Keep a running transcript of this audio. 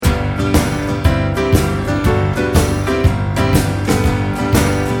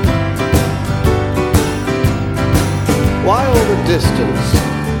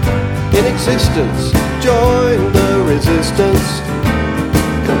existence. Join the resistance.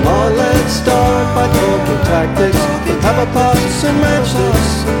 Come on, let's start by talking tactics. Have a pass and match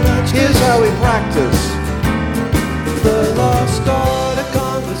this. Here's how we practice. The lost art of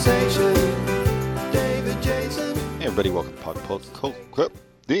conversation. David Jason. Hey everybody, welcome to Pop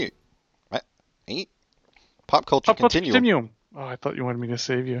Culture Continuum. Oh, I thought you wanted me to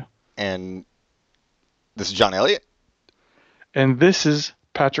save you. And this is John Elliott. And this is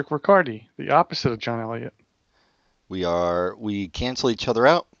Patrick Riccardi, the opposite of John Elliott. We cancel each other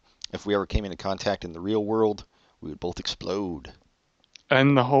out. If we ever came into contact in the real world, we would both explode.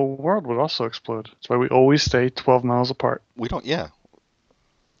 And the whole world would also explode. That's why we always stay 12 miles apart. We don't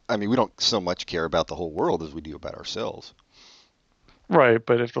so much care about the whole world as we do about ourselves. Right,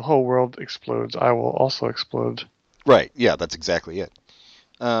 but if the whole world explodes, I will also explode. Right, yeah, that's exactly it.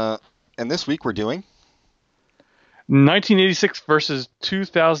 And this week we're doing 1986 versus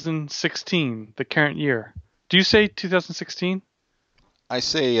 2016, the current year. Do you say 2016? I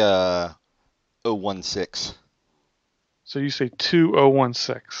say 016. So you say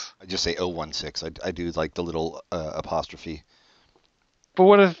 2016. I just say 016. I do like the little apostrophe. But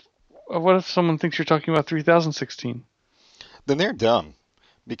what if someone thinks you're talking about 3016? Then they're dumb,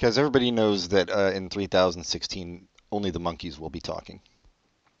 because everybody knows that in 3016 only the monkeys will be talking.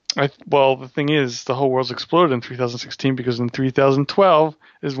 Well, the thing is, the whole world's exploded in 2016 because in 3012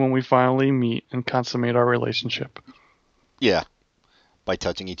 is when we finally meet and consummate our relationship. Yeah, by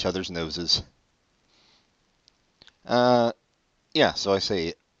touching each other's noses. Yeah, so I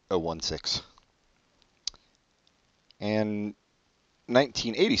say 016. And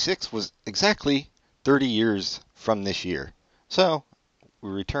 1986 was exactly 30 years from this year. So we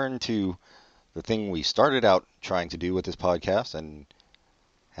return to the thing we started out trying to do with this podcast and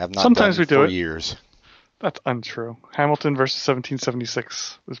have not Sometimes done we do for it. years. That's untrue. Hamilton versus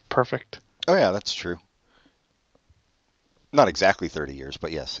 1776 was perfect. Oh yeah, that's true. Not exactly 30 years,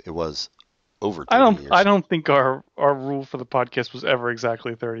 but yes, it was over 30 years. I don't think our rule for the podcast was ever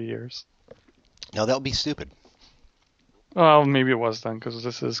exactly 30 years. No, that would be stupid. Well, maybe it was then, because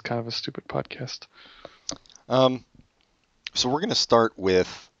this is kind of a stupid podcast. So we're going to start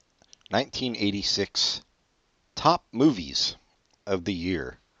with 1986 top movies of the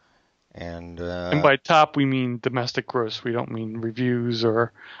year. And by top, we mean domestic gross. We don't mean reviews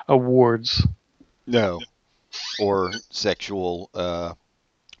or awards. No. Or sexual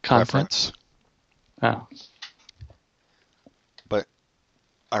preference. Oh. But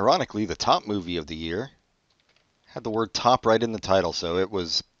ironically, the top movie of the year had the word top right in the title, so it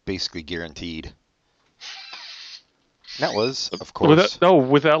was basically guaranteed. That was, of course...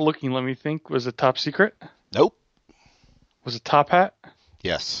 Without looking, let me think. Was it Top Secret? Nope. Was it Top Hat?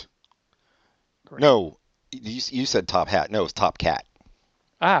 Yes. Great. No, you said Top Hat. No, it was Top Cat.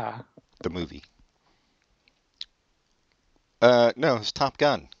 Ah. The movie. No, it was Top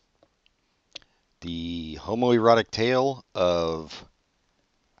Gun. The homoerotic tale of,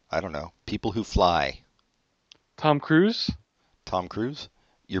 I don't know, people who fly. Tom Cruise? Tom Cruise?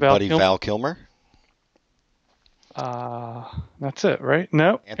 Your buddy Val Kilmer? That's it, right?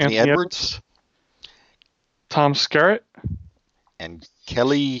 No. Anthony Edwards? Tom Skerritt? And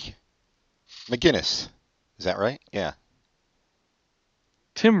Kelly McGinnis. Is that right? Yeah.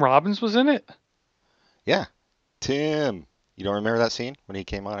 Tim Robbins was in it? Yeah. Tim. You don't remember that scene? When he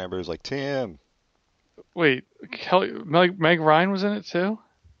came on, everybody was like, Tim. Wait, Meg Ryan was in it too?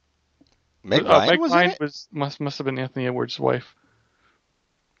 Meg Ryan was in it? Must have been Anthony Edwards' wife.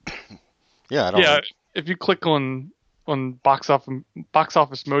 Yeah, I don't know. If you click on Box Office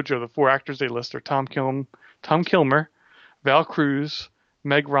Mojo, the four actors they list are Tom Kilmer, Val Cruz,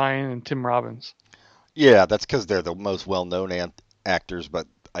 Meg Ryan, and Tim Robbins. Yeah, that's because they're the most well-known actors, but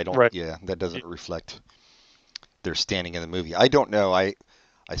I don't. Right. Yeah, that doesn't reflect their standing in the movie. I don't know. I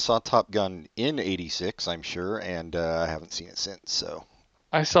saw Top Gun in '86, I'm sure, and I haven't seen it since. So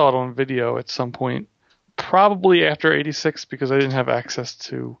I saw it on video at some point, probably after '86, because I didn't have access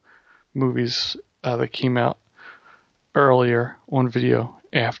to movies that came out earlier on video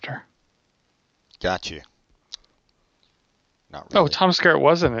after. Gotcha. Not really. Oh, Tom Skerritt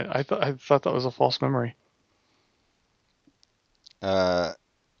was in it. I thought that was a false memory. Yeah.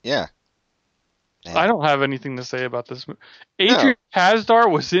 I don't have anything to say about this movie. Adrian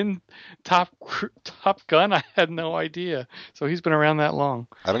Hasdar was in Top Gun. I had no idea. So he's been around that long.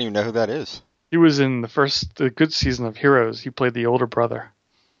 I don't even know who that is. He was in the good season of Heroes. He played the older brother.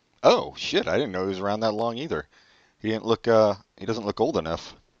 Oh shit! I didn't know he was around that long either. He didn't look. He doesn't look old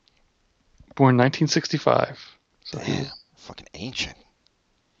enough. Born 1965. So damn, fucking ancient.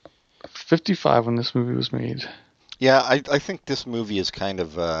 55 when this movie was made. Yeah, I think this movie is kind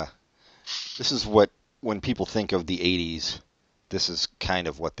of This is what, when people think of the 80s, this is kind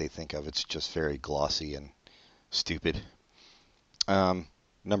of what they think of. It's just very glossy and stupid.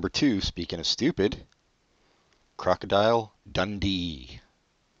 Number 2, speaking of stupid, Crocodile Dundee.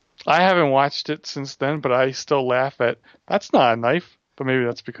 I haven't watched it since then, but I still laugh at, that's not a knife. But maybe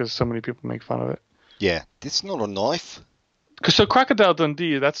that's because so many people make fun of it. Yeah, it's not a knife. So Crocodile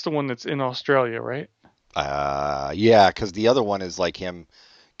Dundee, that's the one that's in Australia, right? Yeah, because the other one is like him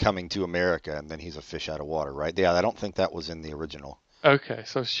coming to America and then he's a fish out of water, right? Yeah, I don't think that was in the original. Okay,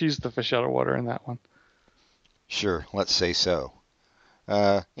 so she's the fish out of water in that one. Sure, let's say so.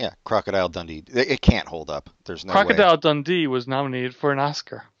 Yeah, Crocodile Dundee. It can't hold up. There's no way. Crocodile Dundee was nominated for an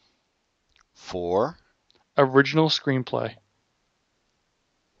Oscar. For? Original screenplay.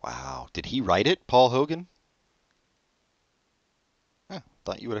 Wow. Did he write it, Paul Hogan?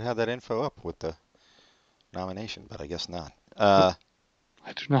 Thought you would have had that info up with the nomination, but I guess not. I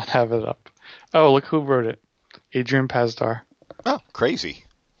do not have it up. Oh, look who wrote it. Adrian Pasdar. Oh, crazy.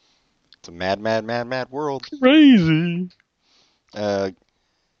 It's a mad, mad, mad, mad world. Crazy.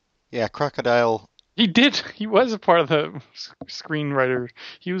 Yeah, Crocodile. He did. He was a part of the screenwriter.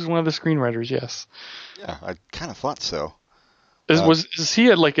 He was one of the screenwriters, yes. Yeah, I kind of thought so. Is he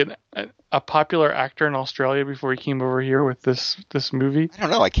a popular actor in Australia before he came over here with this movie? I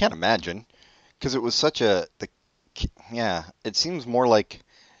don't know. I can't imagine, because it was such yeah. It seems more like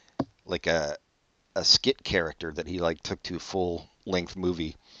a skit character that he like took to a full length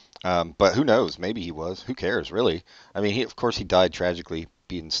movie. But who knows? Maybe he was. Who cares, really? I mean, of course he died tragically,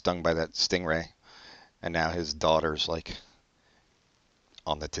 being stung by that stingray, and now his daughter's like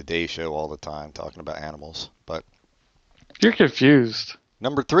on the Today Show all the time talking about animals. But you're confused.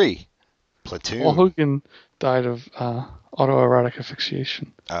 Number 3, Platoon. Paul Hogan died of autoerotic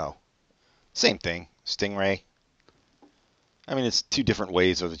asphyxiation. Oh, same thing. Stingray. I mean, it's 2 different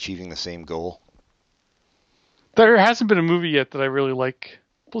ways of achieving the same goal. There hasn't been a movie yet that I really like.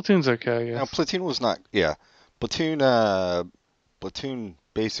 Platoon's okay, I guess. No, Platoon was not. Yeah, Platoon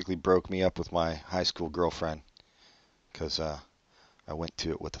basically broke me up with my high school girlfriend because I went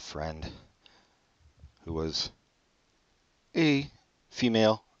to it with a friend who was a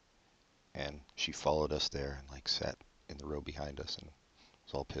female, and she followed us there and like sat in the row behind us and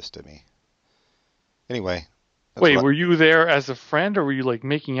was all pissed at me. Anyway. Wait, were you there as a friend, or were you like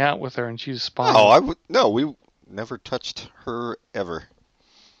making out with her and she was spying? Oh, no, we never touched her ever.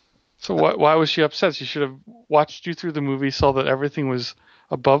 So why was she upset? She should have watched you through the movie, saw that everything was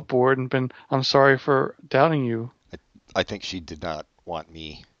above board, and been, I'm sorry for doubting you. I think she did not want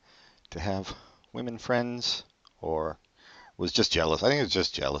me to have women friends, or was just jealous. I think it was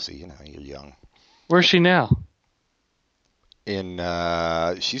just jealousy. You know, you're young. Where's she now?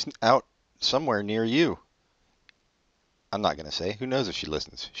 She's out somewhere near you. I'm not going to say. Who knows if she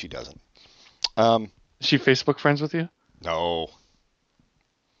listens? She doesn't. Is she Facebook friends with you? No.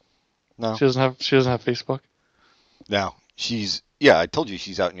 She doesn't have Facebook? No. Yeah, I told you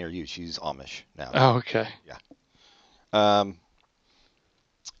she's out near you. She's Amish now. Oh, okay. Yeah.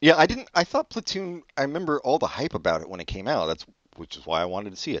 Yeah, I thought Platoon, I remember all the hype about it when it came out. Which is why I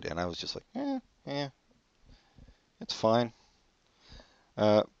wanted to see it. And I was just like, it's fine.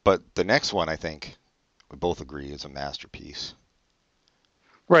 But the next one, I think, we both agree is a masterpiece.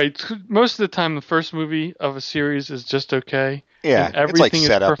 Right. Most of the time, the first movie of a series is just okay. Yeah, and everything it's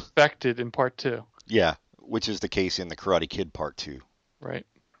like is perfected in part 2. Yeah, which is the case in the Karate Kid Part 2. Right.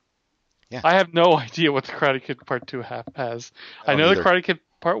 Yeah. I have no idea what the Karate Kid Part 2 has. I know the Karate Kid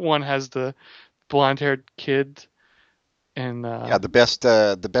Part 1 has the blonde-haired kid, and the best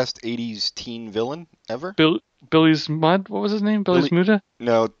 80s teen villain ever. Billy's Mud. What was his name? Billy's Muda.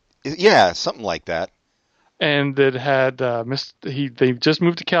 No, yeah, something like that. And it had they just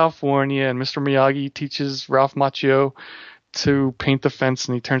moved to California, and Mr. Miyagi teaches Ralph Macchio to paint the fence,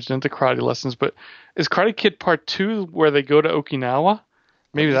 and he turns it into karate lessons. But is Karate Kid Part 2 where they go to Okinawa?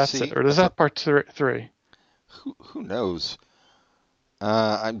 Maybe that's it. Or is that Part 3? Who knows?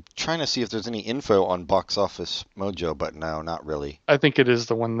 I'm trying to see if there's any info on Box Office Mojo, but no, not really. I think it is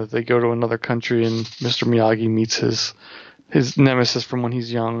the one that they go to another country, and Mr. Miyagi meets his nemesis from when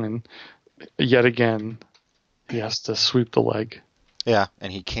he's young, and yet again he has to sweep the leg. Yeah,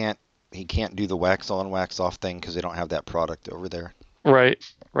 and he can't do the wax on, wax off thing because they don't have that product over there. Right.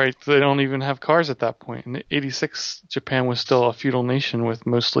 They don't even have cars at that point. In '86, Japan was still a feudal nation with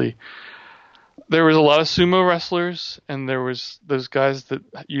mostly. There was a lot of sumo wrestlers, and there was those guys that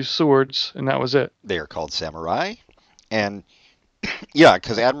used swords, and that was it. They are called samurai, and yeah,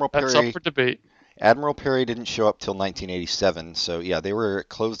 because Admiral Perry. That's up for debate. Admiral Perry didn't show up till 1987, so yeah, they were a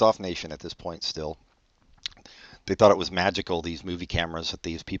closed-off nation at this point still. They thought it was magical, these movie cameras that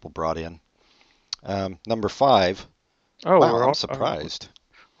these people brought in. Number 5. Oh, Wow, I'm surprised.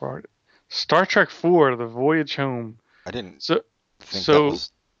 Star Trek IV: The Voyage Home. I didn't So, think that so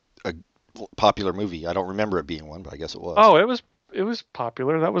was a popular movie. I don't remember it being one, but I guess it was. oh, it was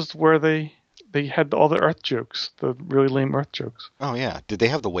popular. That was where they had all the Earth jokes, the really lame Earth jokes. Oh, yeah. Did they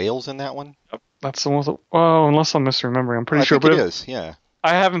have the whales in that one? That's the one. Oh, unless I'm misremembering, I'm pretty sure. I think it is, yeah.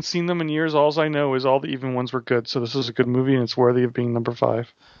 I haven't seen them in years. All I know is all the even ones were good. So this is a good movie, and it's worthy of being number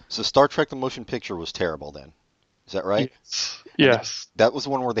 5. So Star Trek: The Motion Picture was terrible then. Is that right? Yes. That was the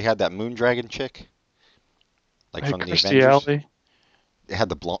one where they had that moon dragon chick, like from the Kirstie Avengers. Alley. It had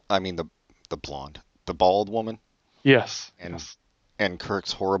the blonde. I mean the blonde, the bald woman, Yes. and Yes. and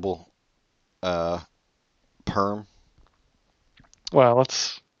Kirk's horrible perm. Wow,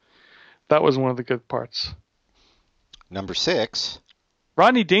 that was one of the good parts. Number 6,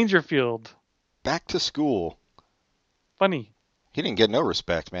 Rodney Dangerfield. Back to School. Funny. He didn't get no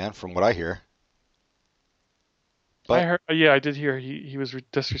respect, man, from what I hear. I But heard. Yeah, I did hear he was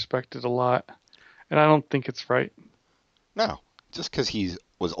disrespected a lot, and I don't think it's right. no, just because he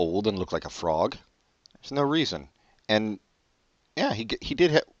was old and looked like a frog, there's no reason. And yeah, he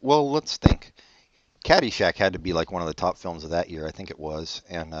did. Well, let's think. Caddyshack had to be like one of the top films of that year, I think it was.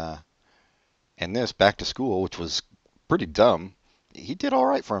 And this Back to School, which was pretty dumb, he did all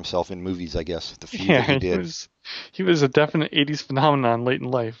right for himself in movies, I guess. The few that he did. He was a definite '80s phenomenon late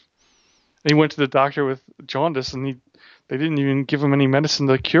in life. And he went to the doctor with jaundice, and they didn't even give him any medicine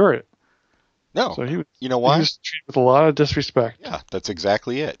to cure it. No, So you know why? he was treated with a lot of disrespect. Yeah, that's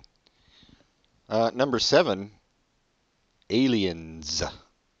exactly it. Number 7, Aliens.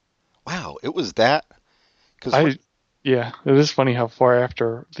 Wow, it was that. Yeah, it is funny how far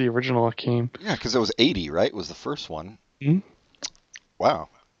after the original it came. Yeah, because it was 80, right? It was the first one. Mhm. Wow.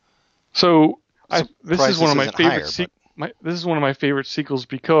 So this is one of my isn't favorite. higher, This is one of my favorite sequels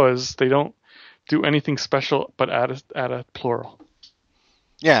because they don't do anything special, but add a plural.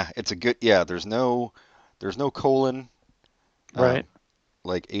 Yeah, it's a good. Yeah, there's no colon. Right.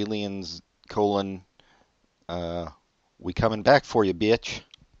 Like Aliens colon. We coming back for you, bitch.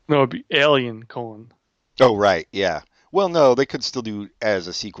 No, it'd be Alien : Oh, right. Yeah. Well, no, they could still do as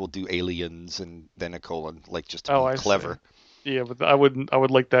a sequel, do Aliens and then a colon, like just to be I clever. see. Yeah, but I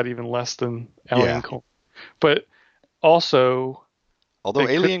would like that even less than Alien : Yeah. But also, Although they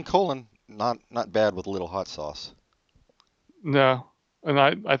could- Alien colon, not bad with a little hot sauce. no, and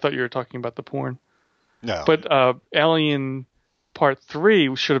I thought you were talking about the porn. No. But Alien Part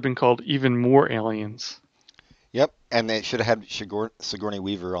 3 should have been called Even More Aliens. Yep, and they should have had Sigourney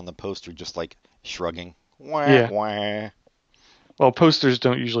Weaver on the poster, just like shrugging. Wah, Yeah. wah. Well, posters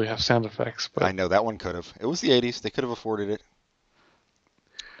don't usually have sound effects, but I know that one could have. It was the 80s. They could have afforded it.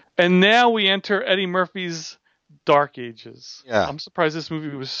 And now we enter Eddie Murphy's Dark Ages. Yeah. I'm surprised this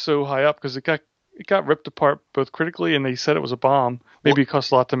movie was so high up because it got ripped apart both critically and they said it was a bomb. Maybe it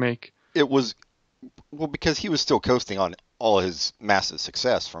cost a lot to make. It was, well, because he was still coasting on all his massive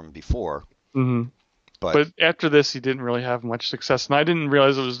success from before. Hmm. But after this, he didn't really have much success, and I didn't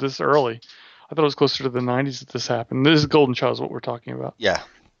realize it was this early. I thought it was closer to the '90s that this happened. This is Golden Child, is what we're talking about. Yeah,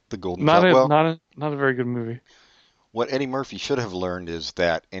 the Golden Child. Well, Not a very good movie. what Eddie Murphy should have learned is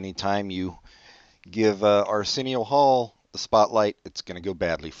that anytime you give Arsenio Hall the spotlight, it's going to go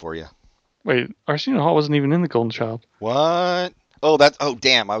badly for you. Wait, Arsenio Hall wasn't even in the Golden Child. What? Oh,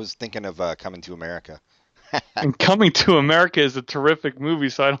 damn. I was thinking of Coming to America. And Coming to America is a terrific movie,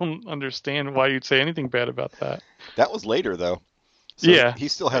 so I don't understand why you'd say anything bad about that. That was later, though. So Yeah. He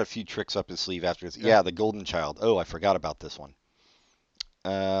still had a few tricks up his sleeve after this. Yeah, the Golden Child. Oh, I forgot about this one.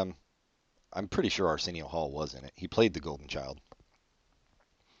 I'm pretty sure Arsenio Hall was in it. He played the Golden Child.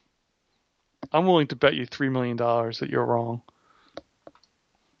 I'm willing to bet you $3 million that you're wrong.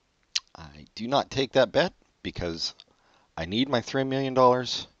 I do not take that bet because I need my $3 million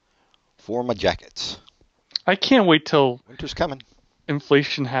for my jackets. I can't wait till Winter's coming.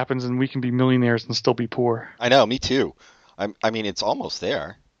 inflation happens and we can be millionaires and still be poor. I know, me too. I mean, it's almost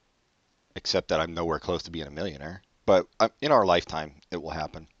there, except that I'm nowhere close to being a millionaire. But in our lifetime, it will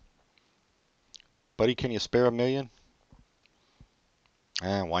happen. Buddy, can you spare $1 million?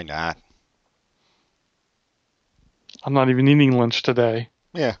 Why not? I'm not even eating lunch today.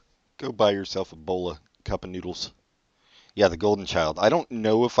 Yeah, go buy yourself a cup of noodles. Yeah, the Golden Child. I don't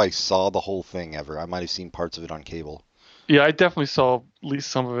know if I saw the whole thing ever. I might have seen parts of it on cable. Yeah, I definitely saw at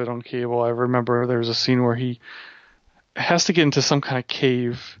least some of it on cable. I remember there was a scene where he has to get into some kind of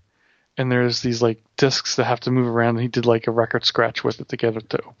cave, and there's these like discs that have to move around, and he did like a record scratch with it to get it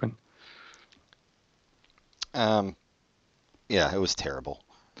to open. Yeah, it was terrible.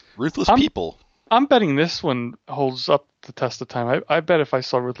 Ruthless I'm- People. I'm betting this one holds up the test of time. I bet if I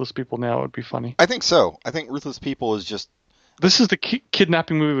saw Ruthless People now, it would be funny. I think so. I think Ruthless People is just This is the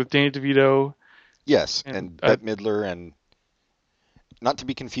kidnapping movie with Danny DeVito. yes, and Bette Midler, and not to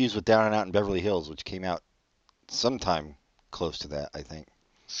be confused with Down and Out in Beverly Hills, which came out sometime close to that, I think.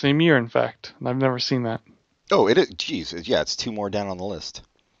 Same year, in fact, and I've never seen that. Oh, it is. Geez, yeah, it's 2 more down on the list.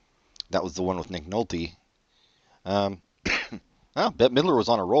 That was the one with Nick Nolte. Well, Bette Midler was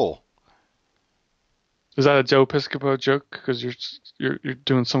on a roll. Is that a Joe Piscopo joke? Because you're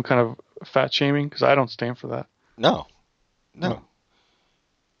doing some kind of fat shaming? Because I don't stand for that. No.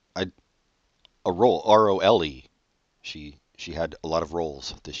 A role, R-O-L-E. She had a lot of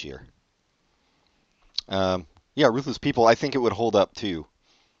roles this year. Yeah, Ruthless People. I think it would hold up too.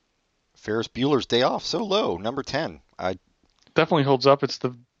 Ferris Bueller's Day Off, so low, number 10. Definitely holds up. It's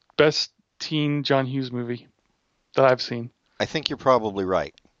the best teen John Hughes movie that I've seen. I think you're probably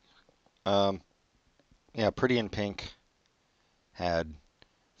right. Yeah, Pretty in Pink had,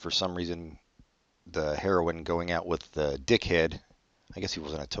 for some reason, the heroine going out with the dickhead. I guess he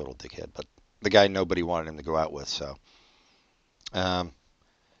wasn't a total dickhead, but the guy nobody wanted him to go out with. So,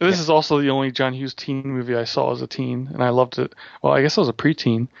 this is also the only John Hughes teen movie I saw as a teen, and I loved it. Well, I guess I was a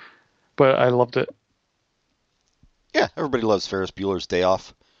preteen, but I loved it. Yeah, everybody loves Ferris Bueller's Day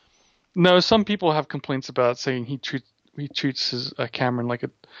Off. No, some people have complaints about saying he treats his Cameron like a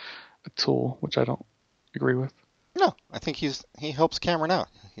tool, which I don't agree with. No, I think he helps Cameron out.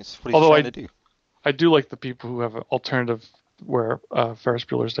 He's what he's Although trying to do. I do like the people who have an alternative where Ferris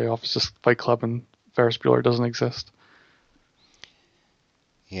Bueller's Day Off is just Fight Club and Ferris Bueller doesn't exist.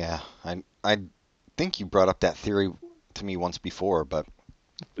 Yeah, I think you brought up that theory to me once before, but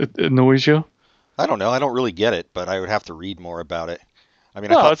It annoys you? I don't know. I don't really get it, but I would have to read more about it. I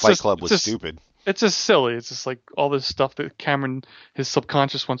mean, I thought Fight Club was stupid. It's just silly. It's just like all this stuff that Cameron, his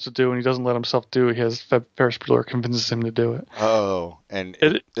subconscious wants to do, and he doesn't let himself do. He has Ferris Bueller convinces him to do it. Oh, and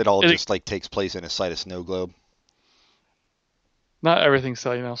it all just like takes place in a sight of snow globe. Not everything's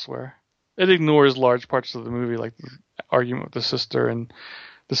selling elsewhere. It ignores large parts of the movie, like the argument with the sister and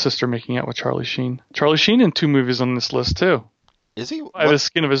the sister making out with Charlie Sheen. Charlie Sheen in 2 movies on this list too. Is he? By the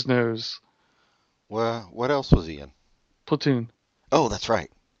skin of his nose. Well, what else was he in? Platoon. Oh, that's right.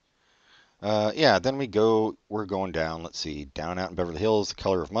 Yeah, then we're going down. Let's see. Down Out in Beverly Hills, The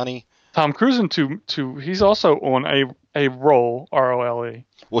Color of Money. Tom Cruise in two. He's also on a roll, R-O-L-E.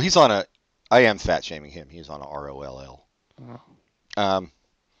 Well, he's on I am fat shaming him. He's on a R-O-L-L. Oh.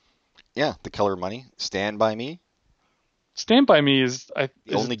 Yeah, The Color of Money. Stand By Me. Stand By Me is the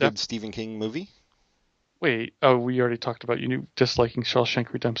only good Stephen King movie. Wait, we already talked about you disliking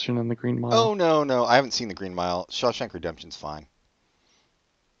Shawshank Redemption and The Green Mile. Oh, no, I haven't seen The Green Mile. Shawshank Redemption's fine.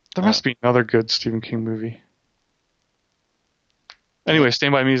 There must be another good Stephen King movie. Anyway,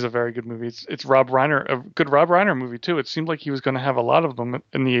 Stand By Me is a very good movie. It's Rob Reiner, a good Rob Reiner movie too. It seemed like he was going to have a lot of them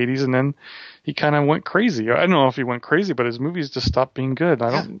in the 80s, and then he kind of went crazy. I don't know if he went crazy, but his movies just stopped being good.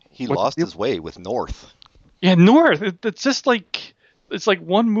 He lost his way with North. Yeah, North. It's just like it's like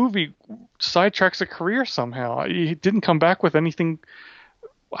one movie sidetracks a career somehow. He didn't come back with anything.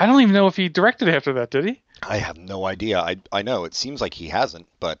 I don't even know if he directed after that, did he? I have no idea. I know it seems like he hasn't,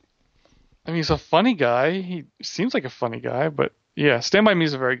 but I mean, he's a funny guy. He seems like a funny guy, but yeah, Stand By Me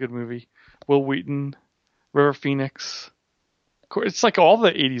is a very good movie. Will Wheaton, River Phoenix. It's like all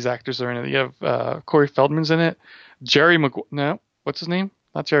the 80s actors are in it. You have Corey Feldman's in it. Jerry Maguire. No, what's his name?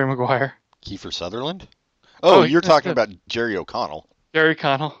 Not Jerry Maguire. Kiefer Sutherland? Oh, you're talking about Jerry O'Connell. Jerry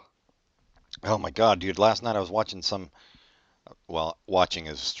O'Connell. Oh my God, dude. Last night I was watching watching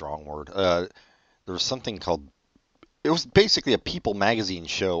is a strong word. There was something called, it was basically a People magazine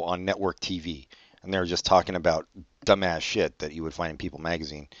show on network TV. And they were just talking about dumbass shit that you would find in People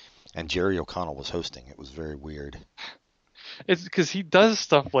magazine. And Jerry O'Connell was hosting. It was very weird. It's because he does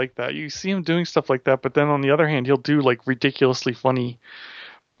stuff like that. You see him doing stuff like that, but then on the other hand, he'll do like ridiculously funny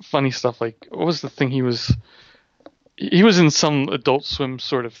stuff. Like, what was the thing he was in some Adult Swim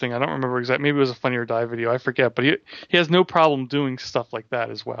sort of thing. I don't remember exactly. Maybe it was a Funny or Die video. I forget. But he has no problem doing stuff like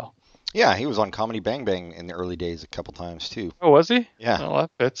that as well. Yeah, he was on Comedy Bang Bang in the early days a couple times too. Oh, was he? Yeah. Oh,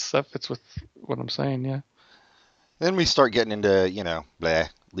 that fits with what I'm saying. Yeah. Then we start getting into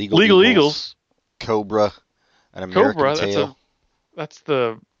Legal Eagles, Cobra, An American Tale. That's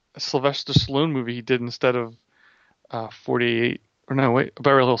the Sylvester Stallone movie he did instead of 48 or no wait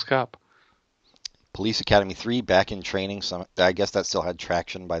Beverly Hills Cop. Police Academy 3, Back in Training. I guess that still had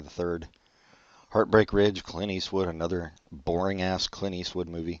traction by the third. Heartbreak Ridge, Clint Eastwood, another boring ass Clint Eastwood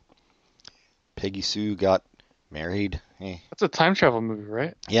movie. Peggy Sue Got Married. That's a time travel movie,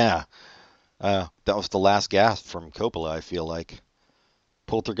 right? Yeah. That was the last gasp from Coppola, I feel like.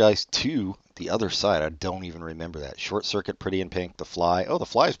 Poltergeist 2, The Other Side, I don't even remember that. Short Circuit, Pretty in Pink, The Fly. Oh, The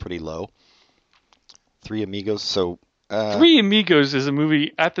Fly is pretty low. Three Amigos. So Three Amigos is a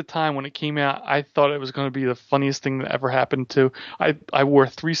movie at the time when it came out. I thought it was going to be the funniest thing that ever happened to. I wore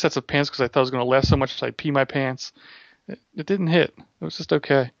 3 sets of pants because I thought it was going to laugh so much I'd pee my pants. It didn't hit. It was just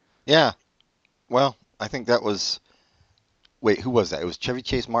okay. yeah. Well, I think that was. Wait, who was that? It was Chevy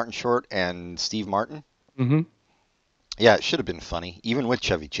Chase, Martin Short, and Steve Martin. Mm-hmm. Yeah, it should have been funny, even with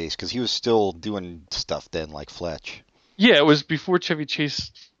Chevy Chase, because he was still doing stuff then, like Fletch. Yeah, it was before Chevy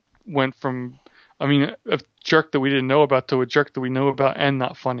Chase went from, a jerk that we didn't know about to a jerk that we know about and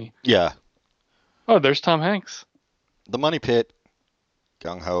not funny. Yeah. Oh, there's Tom Hanks. The Money Pit,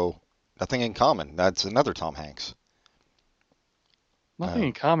 Gung Ho, Nothing in Common. That's another Tom Hanks. Nothing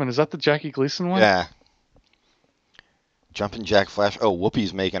in Common. Is that the Jackie Gleason one? Yeah. Jumpin' Jack Flash. Oh,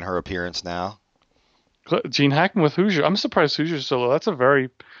 Whoopi's making her appearance now. Gene Hackman with Hoosier. I'm surprised Hoosier's so low. That's a very,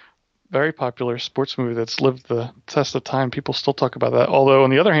 very popular sports movie that's lived the test of time. People still talk about that. Although, on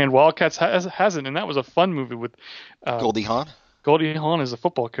the other hand, Wildcats hasn't, and that was a fun movie with Goldie Hawn. Goldie Hawn is a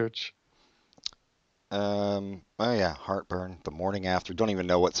football coach. Oh yeah, Heartburn, The Morning After. Don't even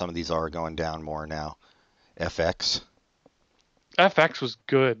know what some of these are going down more now. FX. FX was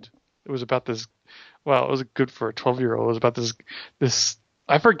good. It was about this. Well, it was good for a 12-year-old. It was about this.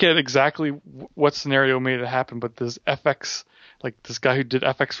 I forget exactly what scenario made it happen, but this FX, like this guy who did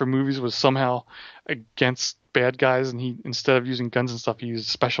FX for movies, was somehow against bad guys, and he, instead of using guns and stuff, he used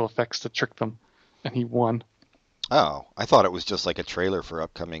special effects to trick them, and he won. Oh, I thought it was just like a trailer for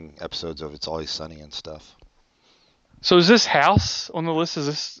upcoming episodes of It's Always Sunny and stuff. So is this House on the list? Is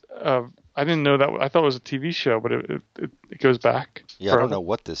this? I didn't know that. I thought it was a TV show, but it goes back. Yeah, forever. I don't know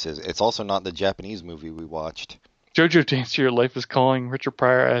what this is. It's also not the Japanese movie we watched. JoJo Dance to Your Life is calling Richard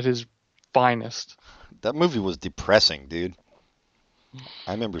Pryor at his finest. That movie was depressing, dude.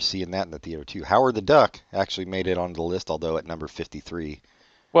 I remember seeing that in the theater too. Howard the Duck actually made it onto the list, although at number 53.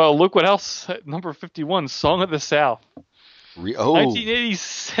 Well, look what else at number 51, Song of the South.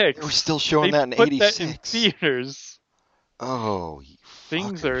 1986. They were still showing They that in put 86. that in theaters. Oh, you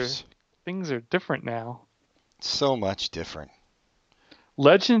Things fuckers. are different now. So much different.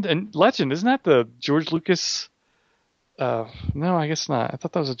 Legend, isn't that the George Lucas? No, I guess not. I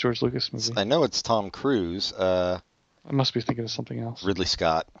thought that was a George Lucas movie. I know it's Tom Cruise. I must be thinking of something else. Ridley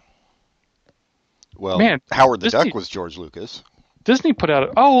Scott. Well, Man, Howard the Disney- Duck was George Lucas. Disney put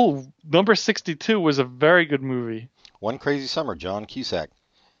out number 62 was a very good movie. One Crazy Summer, John Cusack.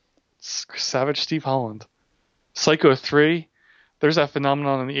 Savage Steve Holland. Psycho 3. There's that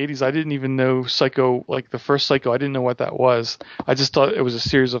phenomenon in the 80s. I didn't even know Psycho, like the first Psycho, I didn't know what that was. I just thought it was a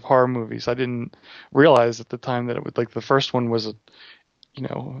series of horror movies. I didn't realize at the time that it would, like, the first one was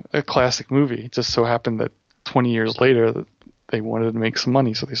a classic movie. It just so happened that 20 years later that they wanted to make some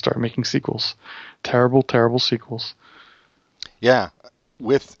money, so they started making sequels. Terrible, terrible sequels. Yeah,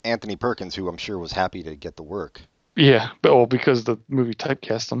 with Anthony Perkins, who I'm sure was happy to get the work. Yeah, because the movie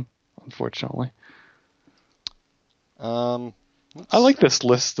typecast him, unfortunately. I like this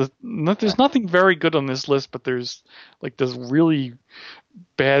list. There's nothing very good on this list, but there's really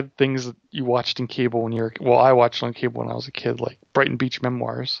bad things that you watched in cable I watched on cable when I was a kid, like Brighton Beach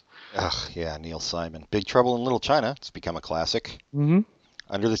Memoirs. Ugh, yeah, Neil Simon. Big Trouble in Little China. It's become a classic. Mm-hmm.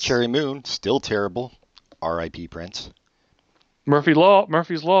 Under the Cherry Moon. Still terrible. R.I.P. Prince. Murphy's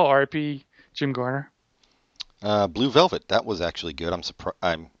Law, R.I.P. Jim Garner. Blue Velvet. That was actually good.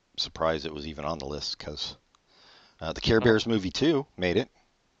 I'm surprised it was even on the list because the Care Bears movie 2 made it.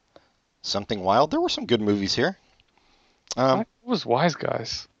 Something Wild. There were some good movies here. What was Wise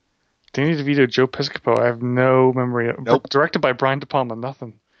Guys? Danny DeVito, Joe Piscopo. I have no memory. Nope. Directed by Brian De Palma.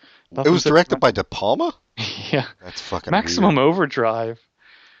 Nothing It was directed by De Palma? Yeah. That's fucking Maximum weird. Overdrive.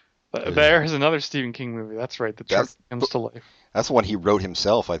 There's another Stephen King movie. That's right. The truck comes to life. That's the one he wrote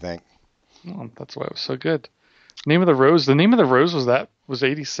himself, I think. Oh, that's why it was so good. Name of the Rose. The Name of the Rose was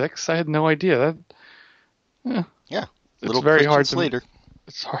 86. I had no idea. Yeah. It's Little very Christian hard Slater.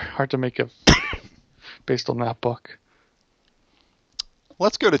 It's hard to make a based on that book.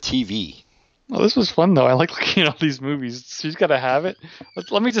 Let's go to TV. Well, this was fun though. I like looking at all these movies. She's got to have it.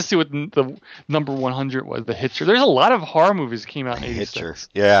 Let me just see what the number 100 was. The Hitcher. There's a lot of horror movies that came out in 86. Hitcher.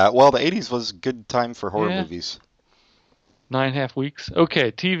 Yeah, well, the 80s was a good time for horror movies. 9.5 weeks.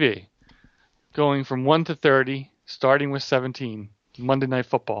 Okay, TV. Going from 1 to 30, starting with 17. Monday Night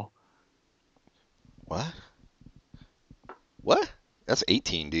Football. What? That's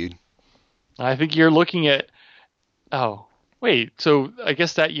 18, dude. I think you're looking at. Oh, wait. So I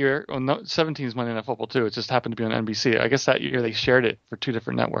guess that year, 17 is Monday Night Football too. It just happened to be on NBC. I guess that year they shared it for two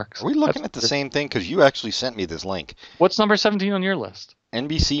different networks. Are we looking at the same thing? Because you actually sent me this link. What's number 17 on your list?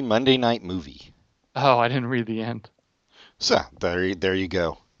 NBC Monday Night Movie. Oh, I didn't read the end. So, there you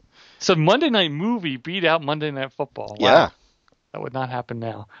go. So Monday Night Movie beat out Monday Night Football. Wow. Yeah. That would not happen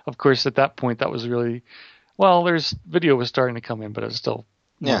now. Of course, at that point, that was really... Well, video was starting to come in, but it was still...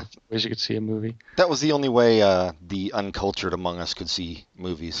 Yeah. Ways you could see a movie. That was the only way the uncultured among us could see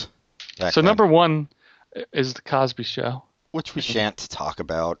movies. So then. number 1 is The Cosby Show. Which we shan't talk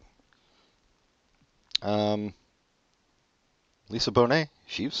about. Lisa Bonet,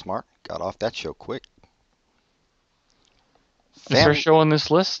 she was smart. Got off that show quick. Is her show on this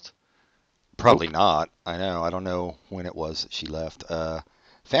list? Probably not. I know. I don't know when it was that she left.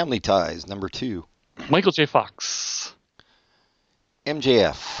 Family Ties, number 2. Michael J. Fox.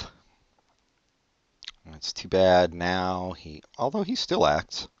 MJF. It's too bad now. Although he still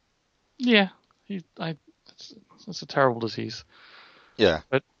acts. Yeah, it's a terrible disease. Yeah.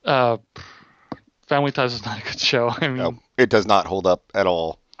 But Family Ties is not a good show. I mean, no, it does not hold up at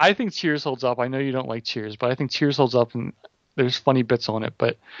all. I think Cheers holds up. I know you don't like Cheers, but I think Cheers holds up, and there's funny bits on it.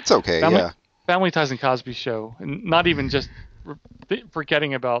 But it's okay. Yeah. Family Ties and Cosby Show, and not even just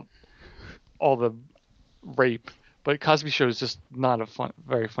forgetting about all the rape, but Cosby Show is just not a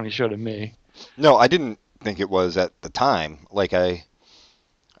very funny show to me. No, I didn't think it was at the time. Like I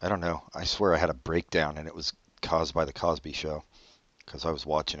don't know. I swear I had a breakdown, and it was caused by the Cosby Show. Because I was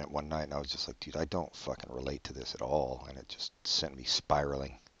watching it one night, and I was just like, dude, I don't fucking relate to this at all. And it just sent me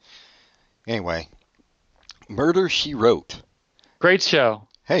spiraling. Anyway, Murder, She Wrote. Great show.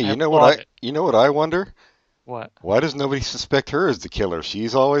 Hey, you know what I wonder? What? Why does nobody suspect her as the killer?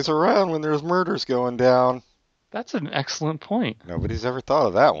 She's always around when there's murders going down. That's an excellent point. Nobody's ever thought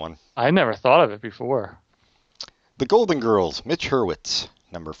of that one. I never thought of it before. The Golden Girls, Mitch Hurwitz,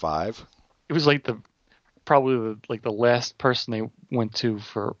 number 5. It was like probably the last person they went to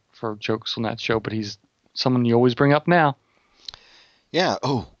for jokes on that show, but he's someone you always bring up now. Yeah.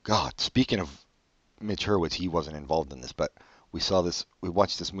 Oh God. Speaking of Mitch Hurwitz, he wasn't involved in this, but we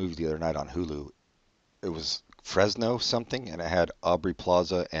watched this movie the other night on Hulu. It was Fresno something, and it had Aubrey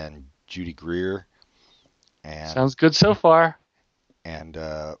Plaza and Judy Greer. And sounds good so far. And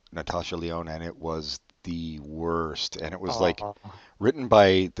Natasha Lyonne, and it was the worst. And it was written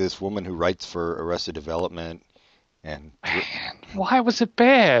by this woman who writes for Arrested Development. And man, why was it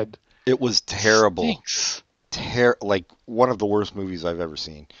bad? It was terrible. Stinks. Like one of the worst movies I've ever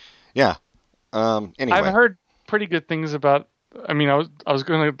seen. Yeah. Anyway, I've heard pretty good things about. I mean, I was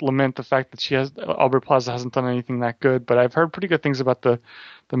going to lament the fact that Aubrey Plaza hasn't done anything that good, but I've heard pretty good things about the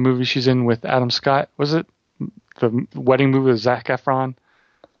movie she's in with Adam Scott. Was it the wedding movie with Zac Efron?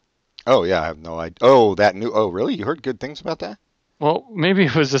 Oh yeah, I have no idea. Oh, that new. Oh, really? You heard good things about that? Well, maybe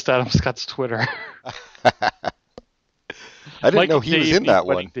it was just Adam Scott's Twitter. I didn't know he was in that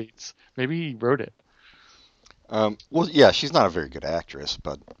one. Dates. Maybe he wrote it. Well, yeah, she's not a very good actress,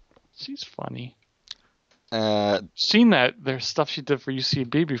 but she's funny. Seen that there's stuff she did for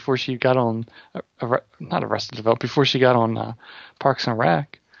UCB before she got on, not Arrested Development, before she got on Parks and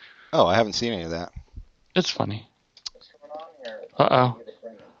Rec. Oh, I haven't seen any of that. It's funny. Uh-oh.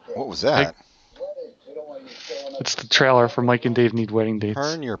 What was that? It's the trailer for Mike and Dave Need Wedding Dates.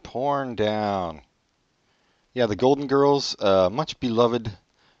 Turn your porn down. Yeah, the Golden Girls, much beloved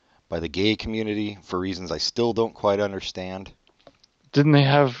by the gay community for reasons I still don't quite understand. Didn't they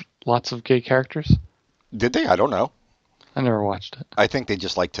have lots of gay characters? Did they? I don't know. I never watched it. I think they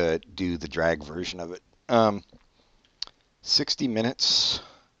just like to do the drag version of it. 60 Minutes.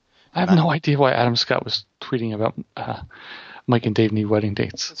 I have no idea why Adam Scott was tweeting about Mike and Dave Need Wedding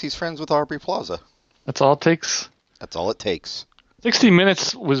Dates. He's friends with Aubrey Plaza. That's all it takes? That's all it takes. 60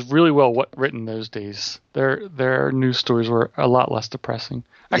 Minutes was really well written those days. Their news stories were a lot less depressing.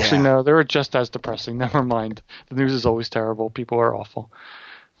 Actually, no, they were just as depressing. Never mind. The news is always terrible. People are awful.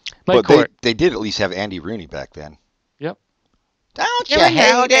 But they did at least have Andy Rooney back then. Yep. Don't you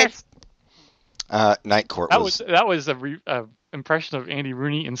hate it? Night Court that was a impression of Andy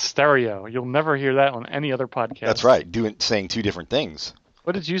Rooney in stereo. You'll never hear that on any other podcast. That's right. Saying two different things.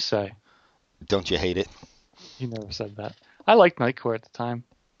 What did you say? Don't you hate it? You never said that. I liked Night Court at the time.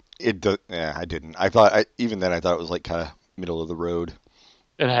 Yeah, I didn't. I thought even then I thought it was like kind of middle of the road.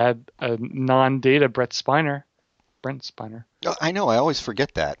 It had a non-data Brent Spiner. Oh, I know. I always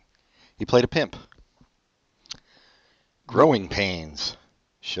forget that. He played a pimp. Growing Pains.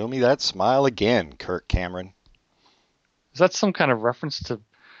 Show me that smile again, Kirk Cameron. Is that some kind of reference to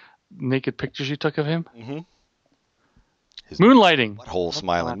naked pictures you took of him? Mm-hmm. Moonlighting. Butthole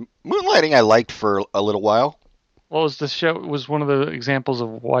smiling. Moonlighting I liked for a little while. Well, it was one of the examples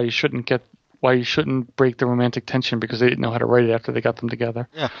of why you shouldn't break the romantic tension because they didn't know how to write it after they got them together.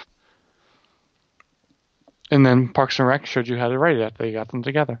 Yeah. And then Parks and Rec showed you how to write it after they got them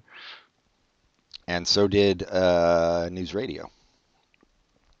together. And so did News Radio.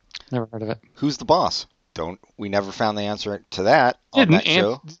 Never heard of it. Who's the boss? We never found the answer to that on that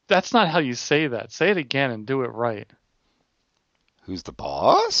show. That's not how you say that. Say it again and do it right. Who's the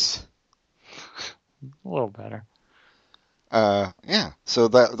boss? A little better. Yeah. So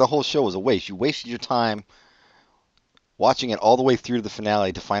the whole show was a waste. You wasted your time watching it all the way through to the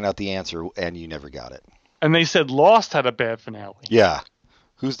finale to find out the answer, and you never got it. And they said Lost had a bad finale. Yeah.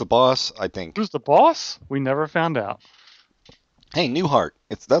 Who's the boss? I think. Who's the boss? We never found out. Hey, Newhart.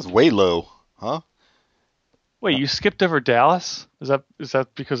 That's way low, huh? Wait, you skipped over Dallas? Is that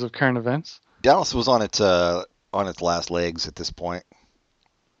because of current events? Dallas was on its last legs at this point.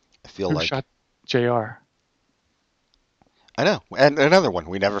 I feel Who like shot JR? I know, and another one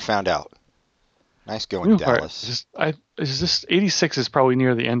we never found out. Nice going, Dallas. This 86 is probably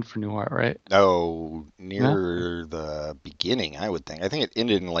near the end for Newhart, right? No, near the beginning, I would think. I think it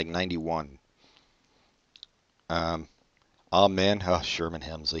ended in like 91. Sherman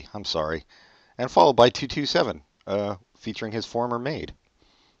Hemsley. I'm sorry. And followed by 227, featuring his former maid.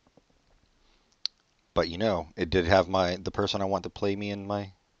 But it did have the person I want to play me in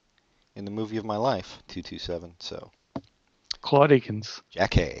the movie of my life, 227. So Claude Akins.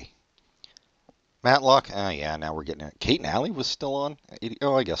 Jack Hay. Matlock. Yeah, now we're getting it. Kate and Allie was still on.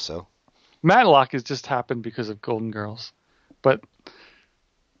 Oh, I guess so. Matlock has just happened because of Golden Girls, but at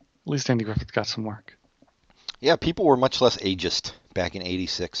least Andy Griffith got some work. Yeah, people were much less ageist back in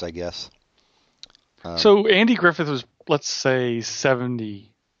 '86, I guess. So Andy Griffith was, let's say,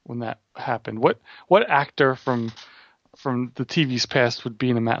 70 when that happened. What actor from the TV's past would be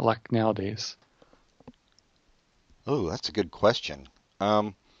in a Matlock nowadays? Oh, that's a good question.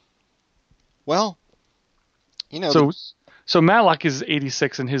 Well, So Matlock is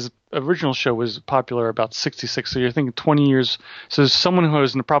 86, and his original show was popular about 66. So you're thinking 20 years. So there's someone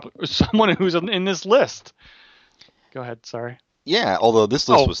who's in this list. Go ahead. Sorry. Yeah, although this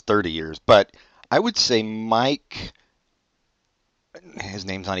list was 30 years, but I would say Mike. His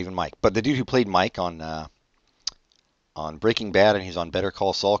name's not even Mike, but the dude who played Mike on Breaking Bad, and he's on Better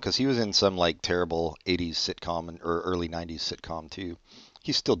Call Saul, because he was in some like terrible 80s sitcom or early 90s sitcom too.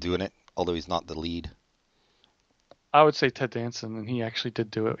 He's still doing it, although he's not the lead. I would say Ted Danson, and he actually did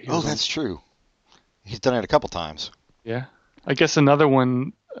do it. That's true. He's done it a couple times. Yeah. I guess another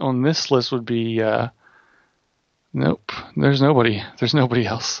one on this list would be nope. There's nobody. There's nobody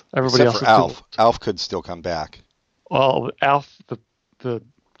else. Everybody Except else. For Alf. Alf could still come back. Well, Alf, the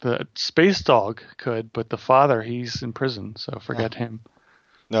space dog could, but the father, he's in prison, so forget him.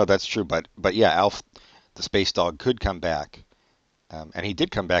 No, that's true. But yeah, Alf, the space dog, could come back, and he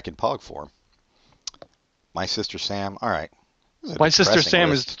did come back in Pog form. My Sister Sam. All right. My Sister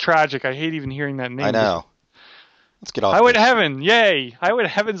Sam is tragic. I hate even hearing that name. I know. Let's get off. Highway to Heaven. Yay. Highway to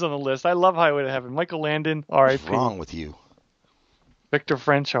Heaven's on the list. I love Highway to Heaven. Michael Landon, R.I.P. What's wrong with you? Victor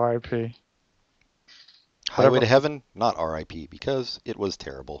French, R.I.P. Highway to Heaven, not R.I.P. because it was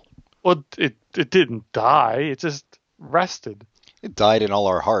terrible. Well, it didn't die. It just rested. It died in all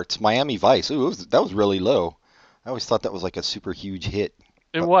our hearts. Miami Vice. Ooh, that was really low. I always thought that was like a super huge hit.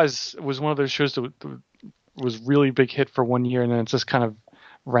 It was one of those shows that was really big hit for 1 year, and then it just kind of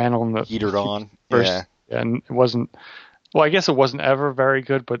ran on the heatered on. First, yeah, and it wasn't. Well, I guess it wasn't ever very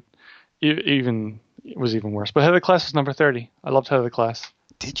good, but it was even worse. But Head of the Class was number 30. I loved Head of the Class.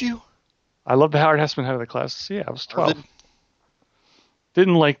 Did you? I loved the Howard Hessman Head of the Class. Yeah, I was 12.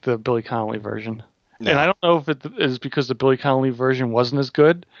 Didn't like the Billy Connolly version. No. And I don't know if it is because the Billy Connolly version wasn't as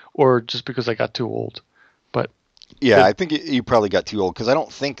good or just because I got too old. But yeah, I think you probably got too old because I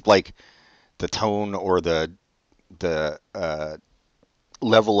don't think like the tone or the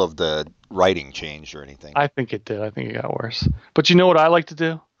level of the writing changed or anything. I think it did. I think it got worse. But you know what I like to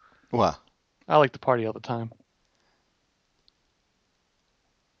do? What? I like to party all the time.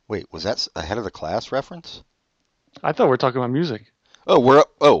 Wait, was that a Head of the Class reference? I thought we were talking about music.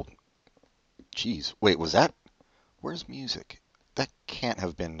 Jeez. Wait, was that? Where's music? That can't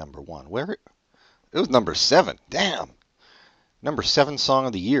have been number one. Where? It was number 7. Damn. Number 7 song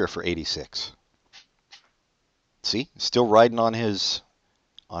of the year for 86. See? Still riding on his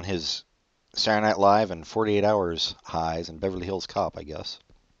Saturday Night Live and 48 Hours highs and Beverly Hills Cop, I guess.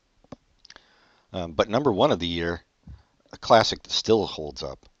 But number 1 of the year, a classic that still holds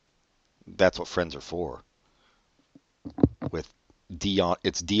up. That's what Friends are for. With Dion,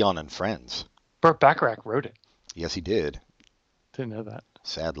 it's Dion and Friends. Burt Bacharach wrote it. Yes, he did. Didn't know that.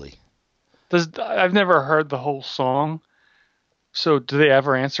 Sadly. I've never heard the whole song. So do they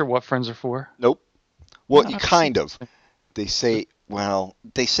ever answer what Friends are for? Nope. Well, you kind of. They say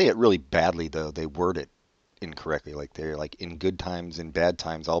it really badly, though. They word it incorrectly. Like they're like, in good times and bad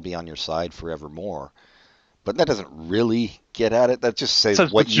times, I'll be on your side forevermore. But that doesn't really get at it. That just says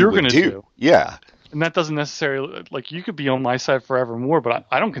Says what what you you're would gonna do. do. Yeah. And that doesn't necessarily, like, you could be on my side forevermore, but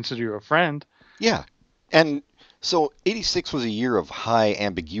I don't consider you a friend. Yeah. And so 86 was a year of high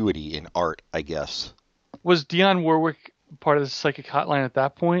ambiguity in art, I guess. Was Dionne Warwick part of the Psychic Hotline at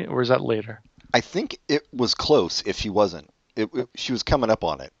that point, or is that later? I think it was close if she wasn't. She was coming up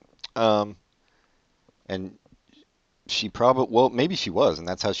on it. And she probably, well, maybe she was, and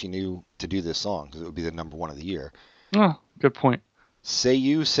that's how she knew to do this song, because it would be the number one of the year. Oh, good point. Say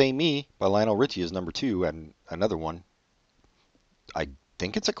You, Say Me by Lionel Richie is number 2, and another one. I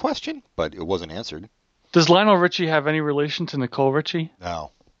think it's a question, but it wasn't answered. Does Lionel Richie have any relation to Nicole Richie? No.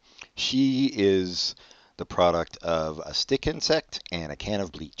 She is the product of a stick insect and a can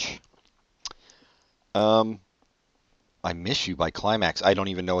of bleach. I Miss You by Climax. I don't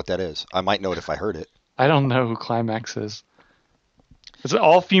even know what that is. I might know it if I heard it. I don't know who Climax is. It's an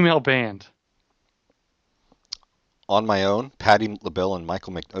all-female band. On My Own, Patti LaBelle and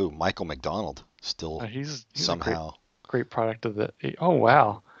Michael McDonald still He's somehow. a great product of the... Oh,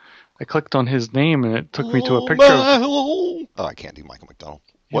 wow. I clicked on his name and it took me to a picture of... Oh, I can't do Michael McDonald.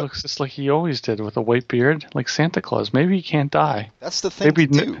 He looks just like he always did, with a white beard, like Santa Claus. Maybe he can't die. That's the thing to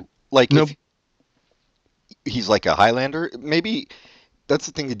do. Like, no, if he's like a Highlander, maybe that's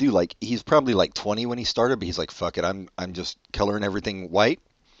the thing to do. Like, he's probably like 20 when he started, but he's like, fuck it, I'm just coloring everything white,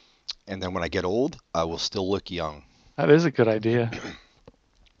 and then when I get old, I will still look young. that is a good idea.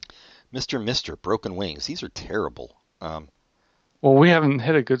 Mr. Mister, Broken Wings. These are terrible. Well, we haven't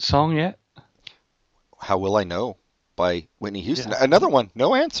hit a good song yet. How Will I Know by Whitney Houston. Yeah. Another one,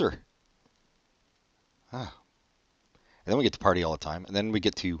 no answer. And then we get to Party All the Time, and then we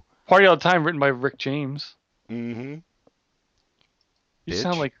get to Party All the Time, written by Rick James. Mm-hmm. You Bitch.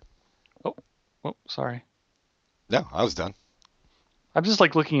 sound like... Oh, sorry. No, I was done. I'm just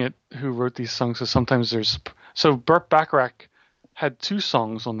like looking at who wrote these songs. So sometimes there's... So Burt Bacharach had 2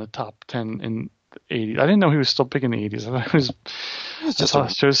 songs on the top 10 in the 80s. I didn't know he was still picking the 80s. I thought it was... He was just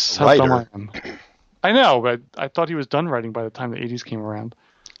That shows how dumb I am. I know, but I thought he was done writing by the time the 80s came around.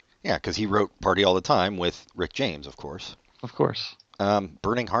 Yeah, because he wrote Party All the Time with Rick James, of course. Of course.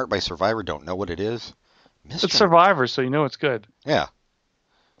 Burning Heart by Survivor, don't know what it is. It's Survivor, so you know it's good. Yeah.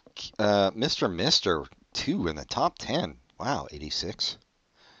 Mr. Mister, 2 in the top 10. Wow, 86.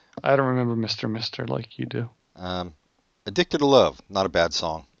 I don't remember Mr. Mister like you do. Addicted to Love, not a bad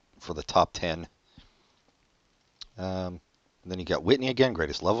song for the top 10. Then you got Whitney again,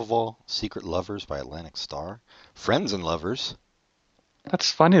 Greatest Love of All, Secret Lovers by Atlantic Starr, Friends and Lovers.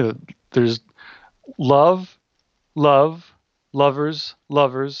 That's funny that there's love, lovers,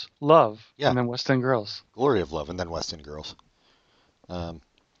 love, Yeah. and then West End Girls. Glory of Love, and then West End Girls.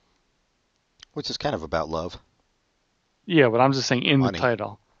 Which is kind of about love. Yeah, but I'm just saying in Funny. the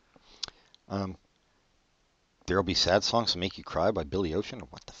title. There'll Be Sad Songs to Make You Cry by Billy Ocean.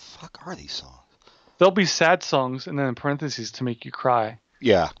 What the fuck are these songs? There'll be sad songs and then in parentheses to make you cry.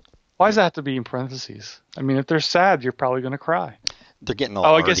 Yeah. Why does that have to be in parentheses? I mean, if they're sad, you're probably going to cry. They're getting all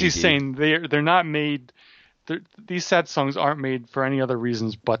I guess arty, he's dude. saying they're not made. These sad songs aren't made for any other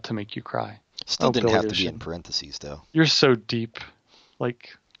reasons but to make you cry. Still didn't Billy have to be Ocean. in parentheses, though. You're so deep,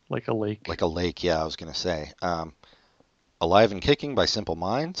 like a lake. Like a lake, yeah, I was going to say. Alive and Kicking by Simple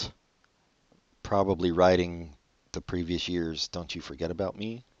Minds. Probably writing the previous year's Don't You Forget About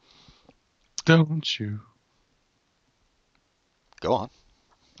Me. Don't you? Go on.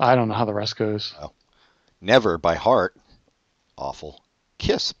 I don't know how the rest goes. Never by Heart. Awful.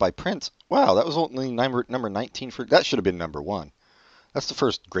 Kiss by Prince. Wow, that was only number 19 for... That should have been number 1. That's the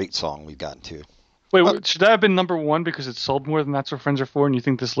first great song we've gotten to. Wait, should that have been number 1 because it sold more than That's What Friends Are For, and you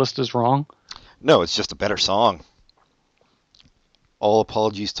think this list is wrong? No, it's just a better song. All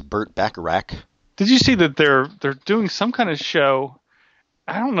apologies to Burt Bacharach. Did you see that they're doing some kind of show?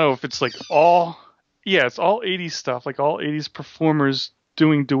 I don't know if it's like it's all 80s stuff, like all 80s performers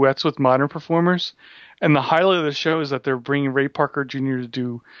doing duets with modern performers. And the highlight of the show is that they're bringing Ray Parker Jr. to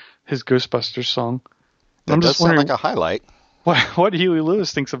do his Ghostbusters song. That does sound like a highlight. What Huey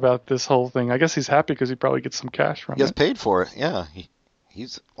Lewis thinks about this whole thing. I guess he's happy because he probably gets some cash from He gets it. paid for it, yeah.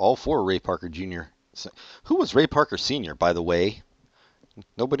 He's all for Ray Parker Jr. Who was Ray Parker Sr., by the way?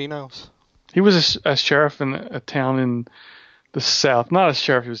 Nobody knows. He was a sheriff in a town in the South. Not a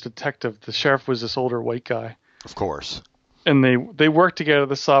sheriff, he was a detective. The sheriff was this older white guy. Of course. And they worked together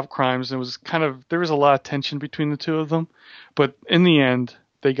to solve crimes. And it was there was a lot of tension between the two of them. But in the end,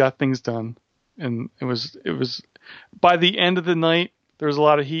 they got things done. And it was by the end of the night, there was a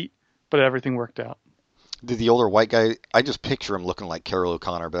lot of heat, but everything worked out. Did the older white guy, I just picture him looking like Carol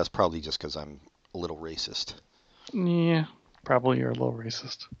O'Connor, but that's probably just because I'm a little racist. Yeah, probably you're a little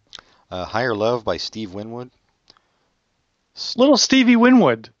racist. Higher Love by Steve Winwood. Little Stevie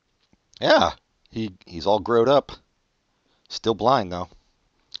Winwood. Yeah, he's all growed up. Still blind, though.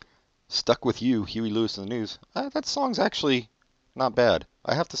 Stuck With You, Huey Lewis and the News. That song's actually not bad.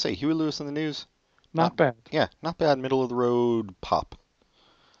 I have to say, Huey Lewis and the News. Not bad. Yeah, not bad. Middle of the road pop.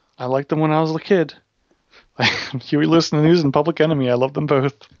 I liked them when I was a kid. Huey Lewis and the News and Public Enemy. I love them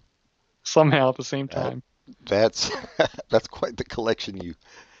both. Somehow at the same time. That's quite the collection you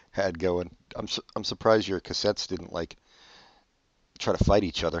had going. I'm surprised your cassettes didn't try to fight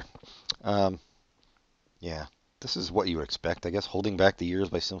each other. Yeah, this is what you would expect, I guess. Holding Back the Years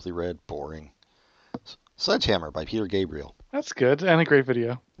by Simply Red, boring. Sledgehammer by Peter Gabriel. That's good, and a great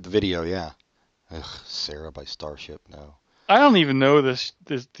video. The video, yeah. Ugh, Sarah by Starship, no. I don't even know these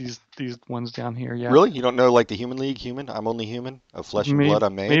ones down here yet. Really? You don't know the Human League, Human? I'm Only Human? Of Flesh and Blood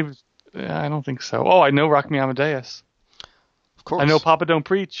I'm Made? Maybe, I don't think so. Oh, I know Rock Me Amadeus. Of course. I know Papa Don't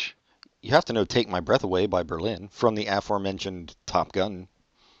Preach. You have to know Take My Breath Away by Berlin from the aforementioned Top Gun.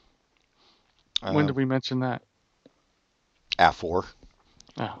 When did we mention that? Afor.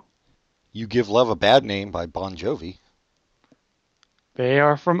 Oh. You Give Love a Bad Name by Bon Jovi. They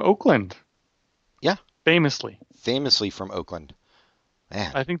are from Oakland. Yeah. Famously from Oakland.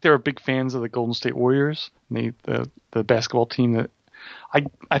 Man. I think they were big fans of the Golden State Warriors, the basketball team that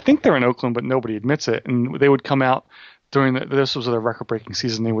I think they're in Oakland, but nobody admits it. And they would come out this was their record-breaking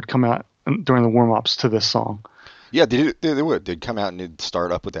season. They would come out during the warm-ups to this song. Yeah, they would. They'd come out and they'd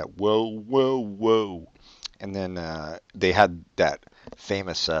start up with that whoa, whoa, whoa. And then they had that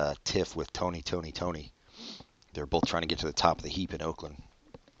famous tiff with Tony. They were both trying to get to the top of the heap in Oakland.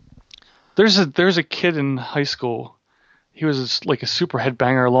 There's a kid in high school. He was like a super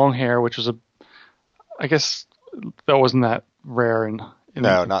headbanger, long hair, which was I guess that wasn't that rare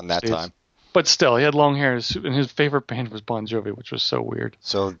No, not in that States. time. But still, he had long hair, and his favorite band was Bon Jovi, which was so weird.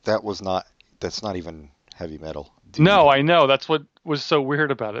 So that's not even heavy metal. No, I know. That's what was so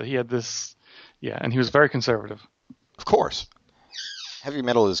weird about it. He had this, and he was very conservative. Of course. Heavy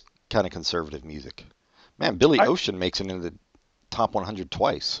metal is kind of conservative music. Man, Billy Ocean makes it into the top 100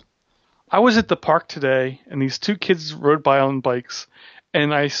 twice. I was at the park today, and these two kids rode by on bikes,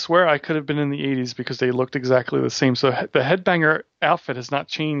 and I swear I could have been in the 80s because they looked exactly the same. So the headbanger outfit has not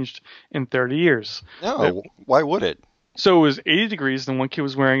changed in 30 years. No, why would it? So it was 80 degrees, and one kid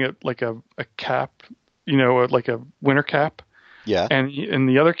was wearing a cap, like a winter cap. Yeah. And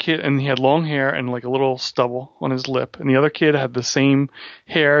the other kid, and he had long hair and like a little stubble on his lip. And the other kid had the same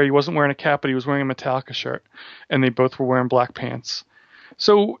hair. He wasn't wearing a cap, but he was wearing a Metallica shirt. And they both were wearing black pants.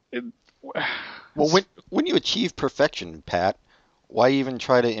 So, when you achieve perfection, Pat, why even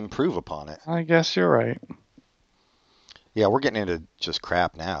try to improve upon it? I guess you're right. Yeah, we're getting into just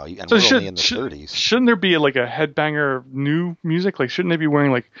crap now, and So we're only in the 30s. Shouldn't there be like a headbanger new music? Like, shouldn't they be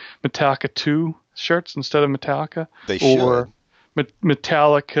wearing like Metallica 2 shirts instead of Metallica? They should. Or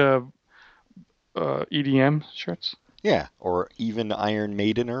Metallica EDM shirts? Yeah, or even Iron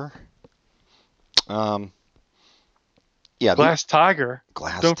Maidener. Yeah, Glass Tiger.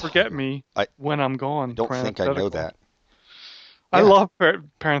 Glass Don't Tiger. Forget Me When I'm Gone. Don't think I know that. I Yeah. love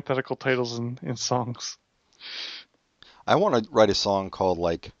parenthetical titles in songs. I want to write a song called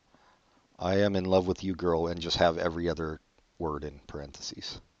I Am in Love with You Girl and just have every other word in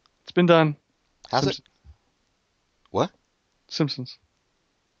parentheses. It's been done. Has it? What? Simpsons.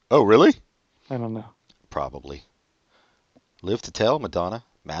 Oh, really? I don't know. Probably. Live to Tell, Madonna.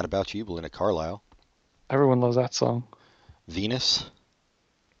 Mad About You, Belinda Carlisle. Everyone loves that song. Venus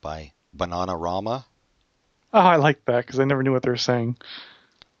by Bananarama. Oh, I like that because I never knew what they were saying.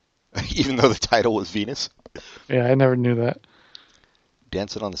 Even though the title was Venus. Yeah, I never knew that.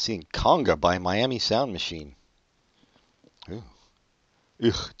 Dancing on the Scene. Conga by Miami Sound Machine. Ooh.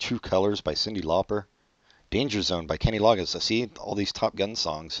 Ugh. True Colors by Cyndi Lauper. Danger Zone by Kenny Loggins. I see all these Top Gun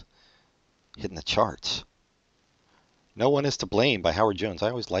songs hitting the charts. No One Is to Blame by Howard Jones. I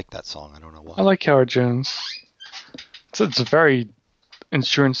always liked that song. I don't know why. I like Howard Jones. It's a very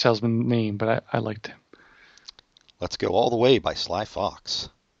insurance salesman name, but I liked him. Let's Go All the Way by Sly Fox.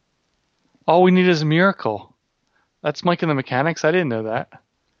 All We Need Is a Miracle. That's Mike and the Mechanics. I didn't know that.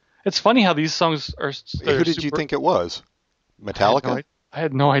 It's funny how these songs are. Who did you think it was? Metallica? I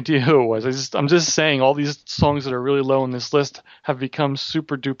had no idea who it was. I'm just saying all these songs that are really low on this list have become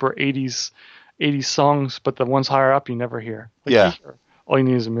super duper 80s songs, but the ones higher up you never hear. Yeah. You hear All You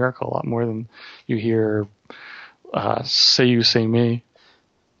Need Is a Miracle a lot more than you hear Say You, Say Me.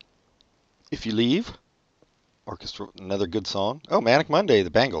 If You Leave. Orchestra, another good song. Oh, Manic Monday,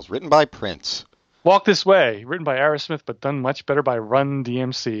 The Bangles, written by Prince. Walk This Way, written by Aerosmith, but done much better by Run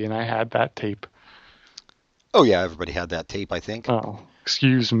DMC, and I had that tape. Oh yeah, everybody had that tape, I think. Oh,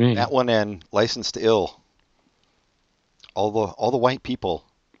 excuse me. That one and License to Ill. All the white people.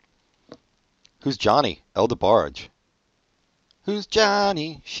 Who's Johnny? El DeBarge. Who's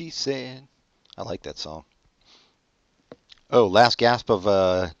Johnny? She said. I like that song. Oh, Last Gasp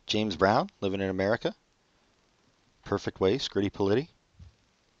of James Brown, Living in America. Perfect Way, Scritti Politti.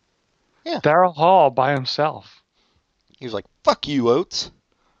 Yeah. Daryl Hall by himself. He was like, fuck you, Oates.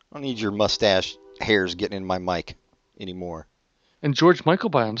 I don't need your mustache hairs getting in my mic anymore. And George Michael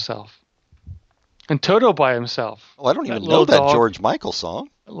by himself. And Toto by himself. Oh, I don't even know that George Michael song.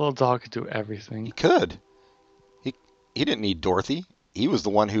 That little dog could do everything. He could. He didn't need Dorothy. He was the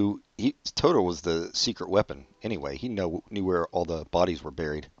one who... Toto was the secret weapon. Anyway, he knew where all the bodies were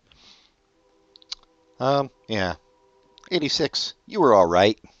buried. Yeah. 86. You were all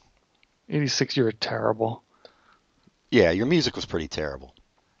right. 86, you were terrible. Yeah, your music was pretty terrible.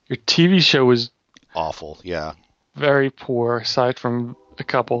 Your TV show was... awful, yeah. Very poor, aside from a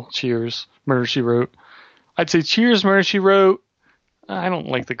couple. Cheers, Murder, She Wrote. I'd say Cheers, Murder, She Wrote. I don't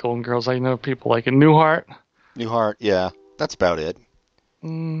like the Golden Girls. I know people like it. Newhart. Newhart, yeah. That's about it.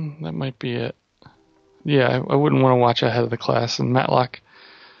 That might be it. Yeah, I wouldn't want to watch Ahead of the Class and Matlock.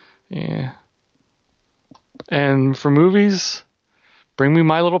 Yeah. And for movies, bring me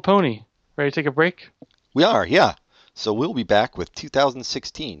My Little Pony. Ready to take a break? We are, yeah. So we'll be back with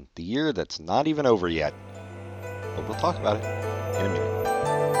 2016, the year that's not even over yet. But we'll talk about it in a minute.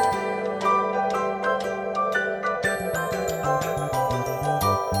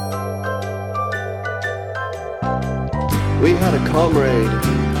 We had a comrade,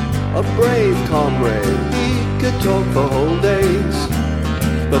 a brave comrade. He could talk for whole days.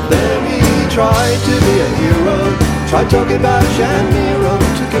 But then he tried to be a hero, tried talking about Shamiro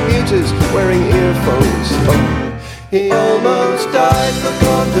to commuters wearing earphones. Oh, he almost died for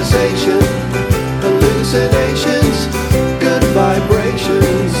conversation, hallucinations, good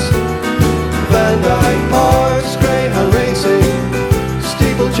vibrations. Van Dyke Park's Greyhound racing,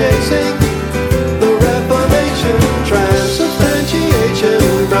 steeple chasing, the Reformation, transubstantiation,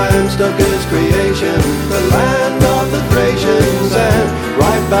 Bram Stoker's creation, the land of the Thracians, and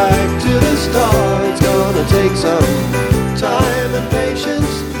right back to the start. It's gonna take some time and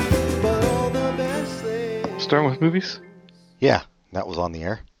patience, but all the best things. Starting with movies? Yeah, that was on the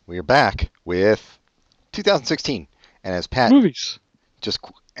air. We are back with 2016. And as Pat Movies. just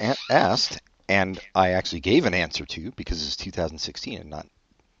asked, and I actually gave an answer to, because it's 2016 and not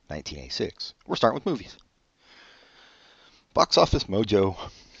 1986, we're starting with movies. Box Office Mojo.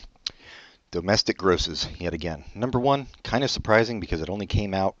 Domestic grosses, yet again. Number one, kind of surprising because it only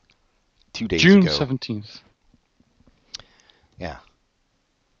came out 2 days June ago. 17th. Yeah.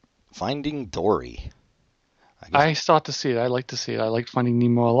 Finding Dory. I still have to see it. I like to see it. I like Finding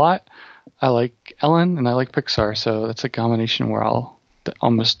Nemo a lot. I like Ellen, and I like Pixar, so that's a combination where I'll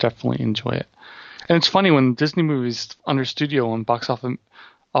almost definitely enjoy it. And it's funny, when Disney movies under studio on Box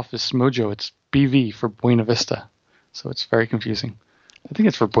Office Mojo, it's BV for Buena Vista. So it's very confusing. I think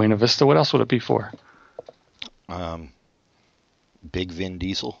it's for Buena Vista. What else would it be for? Big Vin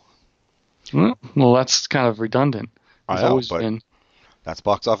Diesel. Well, that's kind of redundant. I know, but that's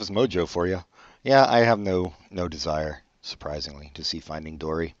Box Office Mojo for you. Yeah, I have no desire, surprisingly, to see Finding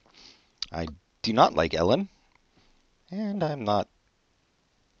Dory. I do not like Ellen, and I'm not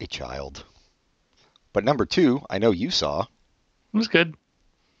a child. But number two, I know you saw. It was good.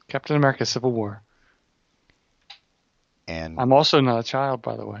 Captain America: Civil War. And I'm also not a child,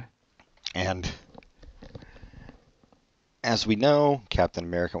 by the way. And as we know, Captain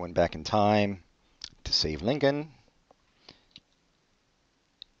America went back in time to save Lincoln.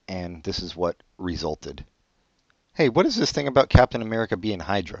 And this is what resulted. Hey, what is this thing about Captain America being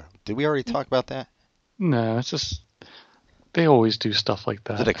Hydra? Did we already talk about that? No, it's just... They always do stuff like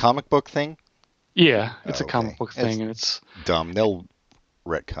that. Is it a comic book thing? Yeah, it's a comic book thing, and it's... dumb. They'll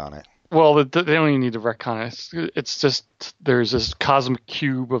retcon it. Well, they don't even need to retcon it. It's just there's this cosmic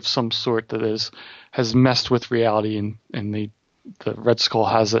cube of some sort that has messed with reality, and the Red Skull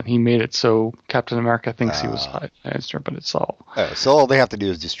has it. And he made it so Captain America thinks he was Hydra, but it's all. So all they have to do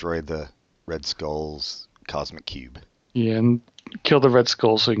is destroy the Red Skull's cosmic cube. Yeah, and kill the Red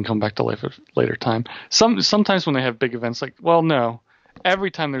Skull so he can come back to life at a later time. Sometimes when they have big events,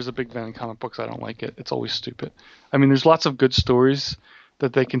 every time there's a big event in comic books, I don't like it. It's always stupid. I mean, there's lots of good stories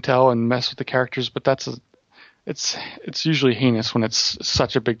that they can tell and mess with the characters, but it's usually heinous when it's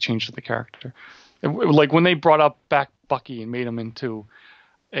such a big change to the character. Like when they brought back Bucky and made him into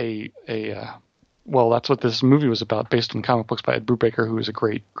that's what this movie was about, based on comic books by Ed Brubaker, who is a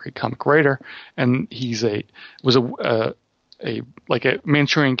great comic writer, and he was a a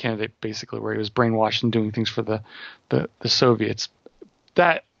Manchurian Candidate, basically, where he was brainwashed and doing things for the Soviets.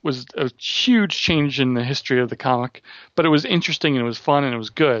 That was a huge change in the history of the comic, but it was interesting and it was fun and it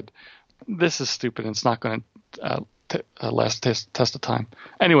was good. This is stupid and it's not going to last test of time.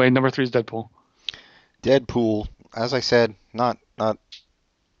 Anyway, number 3 is Deadpool. Deadpool, as I said, not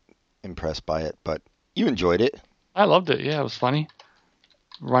impressed by it, but you enjoyed it. I loved it. Yeah, it was funny.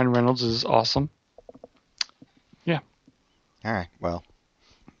 Ryan Reynolds is awesome. Yeah. All right, well,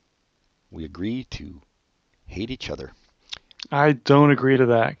 we agree to hate each other. I don't agree to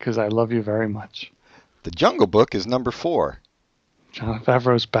that because I love you very much. The Jungle Book is number 4. Jon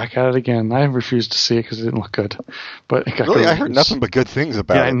Favreau's back at it again. I refused to see it because it didn't look good. But it got really, good I heard nothing but good things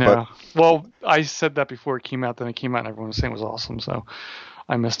about it. Yeah, I know. But... Well, I said that before it came out. Then it came out and everyone was saying it was awesome. So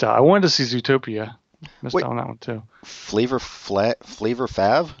I missed out. I wanted to see Zootopia. Missed out on that one too. Flavor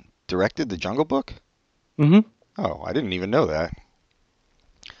Flav directed The Jungle Book? Mm-hmm. Oh, I didn't even know that.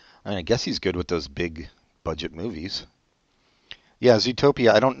 I mean, I guess he's good with those big budget movies. Yeah,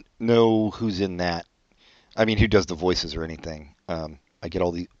 Zootopia, I don't know who's in that. I mean, who does the voices or anything. I get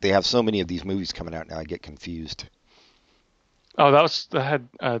all they have so many of these movies coming out now, I get confused. Oh, that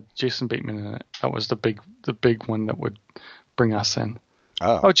had Jason Bateman in it. That was the big one that would bring us in.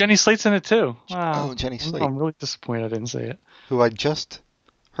 Oh, Jenny Slate's in it too. Wow. Oh, Jenny Slate. I'm really disappointed I didn't say it. Who I just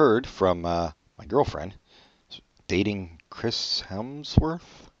heard from my girlfriend dating Chris Hemsworth.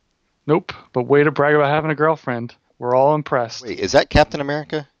 Nope, but way to brag about having a girlfriend. We're all impressed. Wait, is that Captain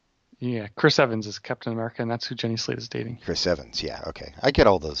America? Yeah, Chris Evans is Captain America, and that's who Jenny Slate is dating. Chris Evans, yeah, okay. I get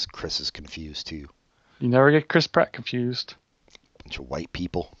all those Chris's confused, too. You never get Chris Pratt confused. Bunch of white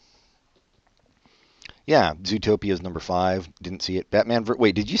people. Yeah, Zootopia is number 5. Didn't see it. Batman.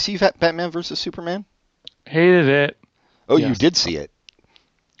 Wait, did you see Batman versus Superman? Hated it. Oh, yes. You did see it.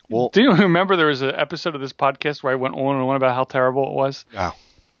 Well, do you remember there was an episode of this podcast where I went on and on about how terrible it was? Wow.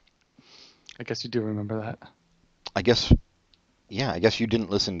 I guess you do remember that. I guess you didn't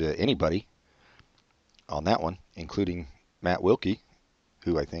listen to anybody on that one, including Matt Wilkie,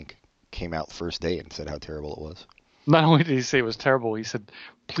 who I think came out the first day and said how terrible it was. Not only did he say it was terrible, he said,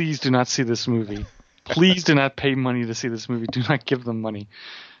 please do not see this movie. Please do not pay money to see this movie. Do not give them money.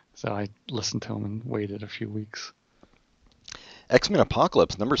 So I listened to him and waited a few weeks. X-Men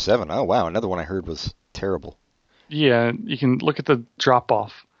Apocalypse, number 7. Oh, wow. Another one I heard was terrible. Yeah, you can look at the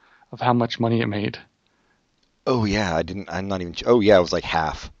drop-off of how much money it made. Oh, yeah. I'm not even... Oh, yeah. It was like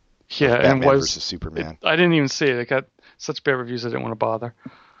half. Yeah, and it was... versus Superman. I didn't even see it. It got such bad reviews I didn't want to bother.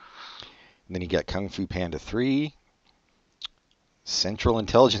 And then you got Kung Fu Panda 3. Central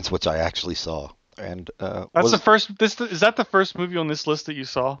Intelligence, which I actually saw. And that's the first... Is that the first movie on this list that you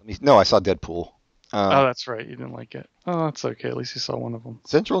saw? No, I saw Deadpool. Oh, that's right. You didn't like it. Oh, that's okay. At least you saw one of them.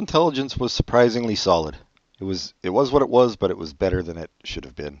 Central Intelligence was surprisingly solid. It was what it was, but it was better than it should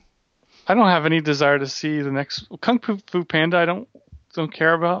have been. I don't have any desire to see the next Kung Fu Panda. I don't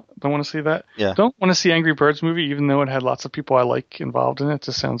care about. Don't want to see that. Yeah. Don't want to see Angry Birds movie, even though it had lots of people I like involved in it. It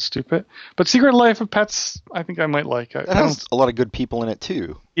just sounds stupid. But Secret Life of Pets, I think I might like. It has a lot of good people in it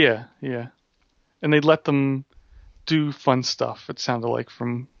too. Yeah. And they let them do fun stuff. It sounded like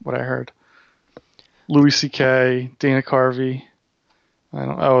from what I heard. Louis C.K., Dana Carvey.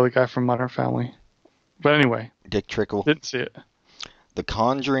 The guy from Modern Family. But anyway. Dick Trickle. Didn't see it. The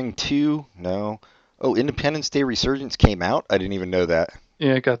Conjuring 2? No. Oh, Independence Day Resurgence came out? I didn't even know that.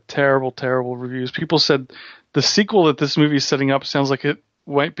 Yeah, it got terrible, terrible reviews. People said the sequel that this movie is setting up sounds like it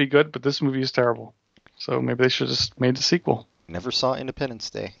might be good, but this movie is terrible. So maybe they should have just made the sequel. Never saw Independence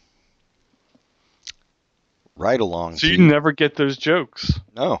Day. Ride Along. So you never get those jokes.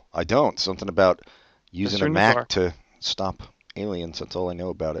 No, I don't. Something about using a Mac to stop aliens. That's all I know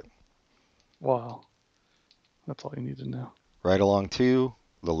about it. Wow. That's all you need to know. Ride Along 2.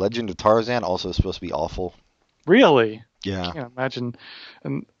 The Legend of Tarzan, also supposed to be awful. Really? Yeah. I can't imagine.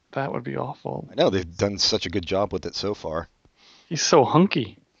 And that would be awful. I know. They've done such a good job with it so far. He's so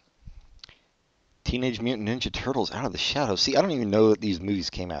hunky. Teenage Mutant Ninja Turtles Out of the Shadows. See, I don't even know that these movies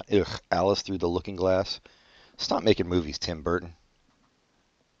came out. Ugh. Alice Through the Looking Glass. Stop making movies, Tim Burton.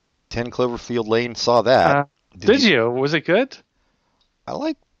 10 Cloverfield Lane, saw that. Did you? Was it good? I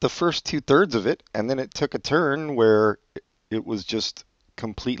liked the first 2/3 of it, and then it took a turn where it was just a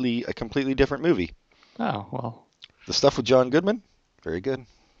completely different movie. Oh, well. The stuff with John Goodman, very good.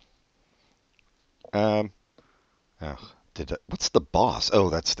 What's The Boss? Oh,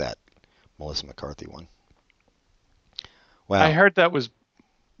 that's that Melissa McCarthy one. Wow. I heard that was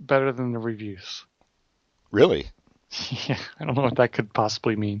better than the reviews. Really? Yeah, I don't know what that could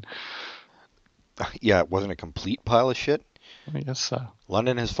possibly mean. Yeah, it wasn't a complete pile of shit. I guess so.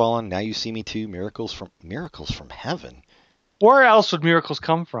 London Has Fallen, Now You See Me Too, Miracles from Heaven. Where else would miracles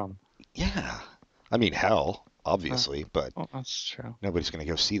come from? Yeah. I mean, hell, obviously, but Well, that's true. nobody's going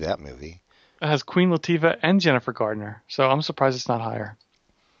to go see that movie. It has Queen Latifah and Jennifer Gardner, so I'm surprised it's not higher.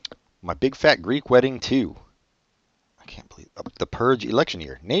 My Big Fat Greek Wedding 2. I can't believe The Purge election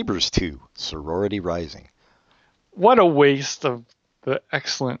year. Neighbors 2. Sorority Rising. What a waste of the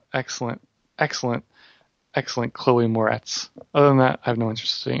excellent Chloe Moretz. Other than that, I have no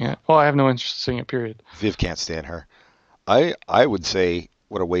interest in seeing it. Well, I have no interest in seeing it, period. Viv can't stand her. I would say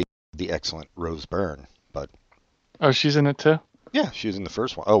what a waste of the excellent Rose Byrne, but Oh, she's in it too? yeah, she was in the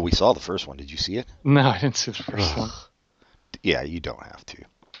first one. Oh, we saw the first one. Did you see it? No, I didn't see the first one. Yeah, you don't have to.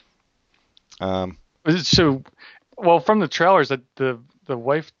 So, well, from the trailers, that the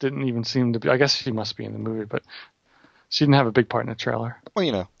wife didn't even seem to be. I guess she must be in the movie, but she didn't have a big part in the trailer. Well,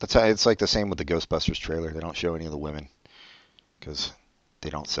 you know, that's how it's like the same with the Ghostbusters trailer. They don't show any of the women because they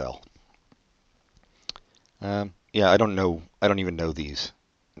don't sell. Yeah, I don't know. I don't even know these.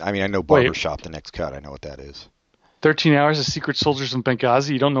 I mean, I know Barbershop, The Next Cut. I know what that is. 13 Hours of Secret Soldiers in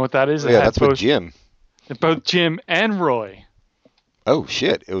Benghazi. You don't know what that is? Oh, yeah, that's with Jim. Both Jim and Roy. Oh,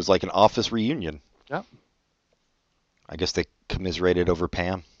 shit. It was like an office reunion. Yep. I guess they commiserated over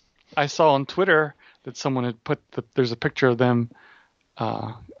Pam. I saw on Twitter that someone had put there's a picture of them,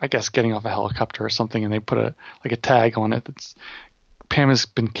 I guess, getting off a helicopter or something, and they put a tag on it that's Pam has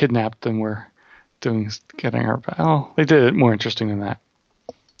been kidnapped and we're getting her back. Oh, they did it more interesting than that.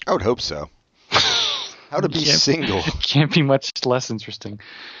 I would hope so. How to be single. It can't be much less interesting.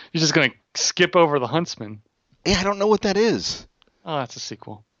 You're just going to skip over the Huntsman. Yeah, I don't know what that is. Oh, that's a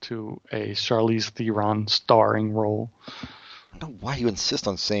sequel to a Charlize Theron starring role. I don't know why you insist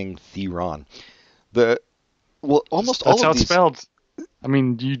on saying Theron. Almost all of these... That's how it's spelled. I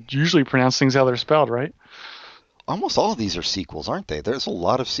mean, you usually pronounce things how they're spelled, right? Almost all of these are sequels, aren't they? There's a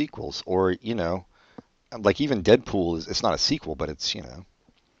lot of sequels. Or, you know, like even Deadpool, it's not a sequel, but it's, you know,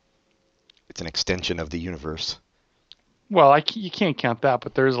 it's an extension of the universe. Well, you can't count that,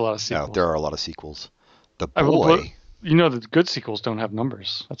 but there is a lot of sequels. No, there are a lot of sequels. The Boy... You know that good sequels don't have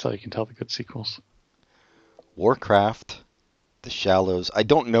numbers. That's how you can tell the good sequels. Warcraft, The Shallows. I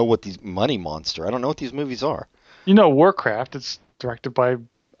don't know what these... Money Monster. I don't know what these movies are. You know Warcraft, it's directed by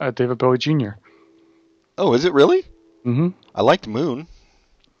David Bowie Jr. Oh, is it really? Mm-hmm. I liked Moon.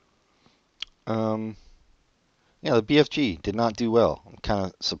 Yeah, the BFG did not do well. I'm kind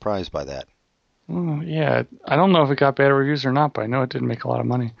of surprised by that. Yeah, I don't know if it got bad reviews or not, but I know it didn't make a lot of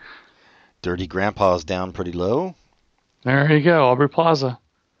money. Dirty Grandpa's down pretty low. There you go, Aubrey Plaza.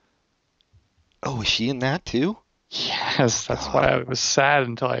 Oh, is she in that too? Yes, that's why I was sad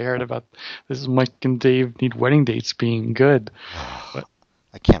until I heard about this Mike and Dave Need Wedding Dates being good. But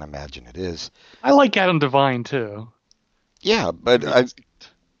I can't imagine it is. I like Adam Devine too. Yeah, but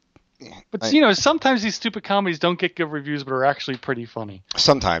you know, sometimes these stupid comedies don't get good reviews, but are actually pretty funny.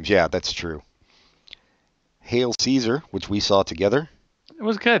 Sometimes, yeah, that's true. Hail Caesar, which we saw together. It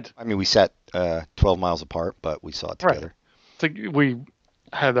was good. I mean, we sat 12 miles apart, but we saw it together. Right. We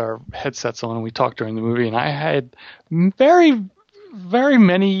had our headsets on and we talked during the movie, and I had very, very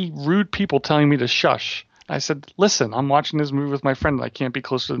many rude people telling me to shush. I said, listen, I'm watching this movie with my friend that I can't be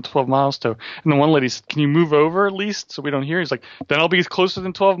closer than 12 miles to. And the one lady said, can you move over at least so we don't hear? He's like, then I'll be closer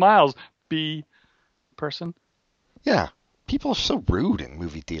than 12 miles. Be person. Yeah. People are so rude in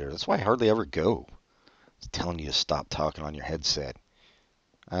movie theaters. That's why I hardly ever go. It's telling you to stop talking on your headset.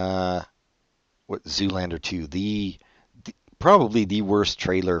 Zoolander 2, probably the worst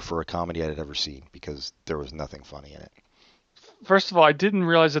trailer for a comedy I'd ever seen because there was nothing funny in it. First of all, I didn't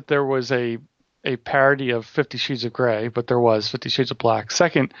realize that there was a parody of 50 Shades of Grey, but there was 50 Shades of Black.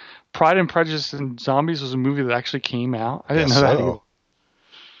 Second, Pride and Prejudice and Zombies was a movie that actually came out. I didn't know that either.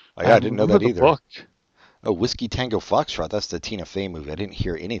 I didn't know that either. Book. Oh, Whiskey Tango Foxtrot. That's the Tina Fey movie. I didn't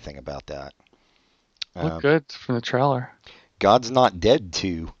hear anything about that. Looked good from the trailer. God's Not Dead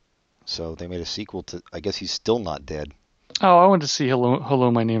 2. So they made a sequel to... I guess he's still not dead. Oh, I wanted to see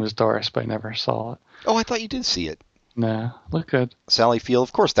Hello, My Name is Doris, but I never saw it. Oh, I thought you did see it. Nah, look good. Sally Field,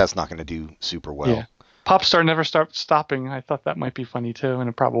 of course that's not going to do super well. Yeah. Popstar Never Stop Stopping. I thought that might be funny too, and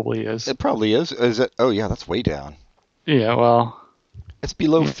it probably is. It probably is. Is it? Oh yeah, that's way down. Yeah, well... It's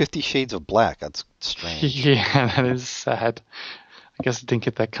below 50 Shades of Black. That's strange. Yeah, that is sad. I guess it didn't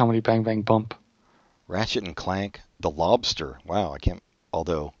get that comedy bang bang bump. Ratchet and Clank, The Lobster. Wow, I can't...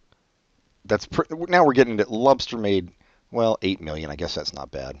 Although, that's... now we're getting to... Lobster made, well, $8 million. I guess that's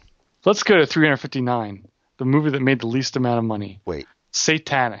not bad. Let's go to 359. The movie that made the least amount of money. Wait.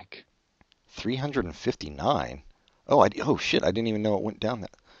 Satanic. 359? Oh, shit. I didn't even know it went down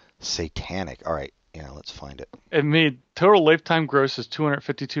that. Satanic. All right. Yeah, let's find it. It made total lifetime gross is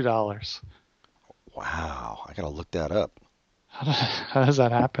 $252. Wow. I got to look that up. How does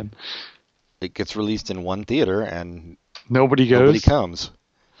that happen? It gets released in one theater and Nobody goes. nobody comes.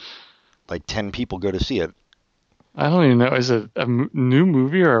 Like 10 people go to see it. I don't even know. Is it a new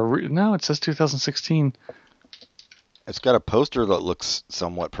movie or no? It says 2016. It's got a poster that looks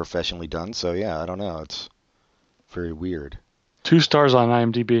somewhat professionally done, so yeah, I don't know. It's very weird. 2 stars on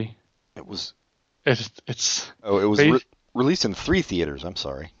IMDb. It was It's it was released in 3 theaters. I'm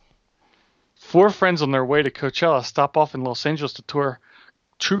sorry. 4 friends on their way to Coachella stop off in Los Angeles to tour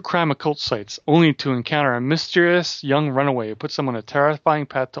true crime occult sites, only to encounter a mysterious young runaway who puts them on a terrifying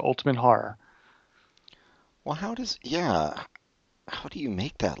path to ultimate horror. Well, how do you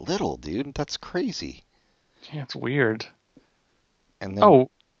make that little, dude? That's crazy. Yeah, it's weird. And then,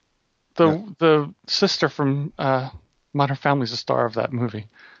 the sister from Modern Family is the star of that movie.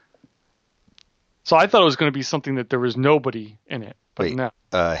 So I thought it was going to be something that there was nobody in it, but wait, no.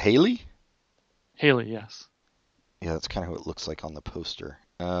 Haley? Haley, yes. Yeah, that's kind of what it looks like on the poster.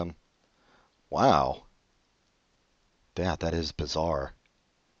 Wow. Yeah, that is bizarre.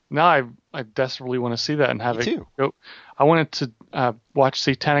 Now I desperately want to see that and have Me it too. go. I wanted to watch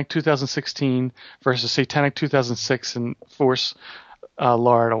Satanic 2016 versus Satanic 2006 and force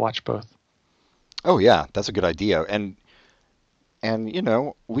Laura to watch both. Oh yeah, that's a good idea. And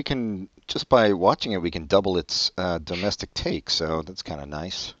we can just by watching it, we can double its domestic take. So that's kind of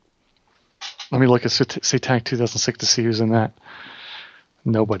nice. Let me look at Satanic 2006 to see who's in that.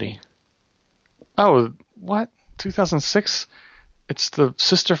 Nobody. Oh, what? 2006? It's the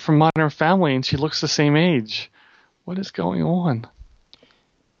sister from Modern Family, and she looks the same age. What is going on?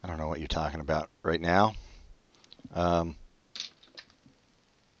 I don't know what you're talking about right now. It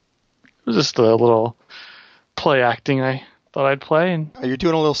was just a little play acting I thought I'd play, and You're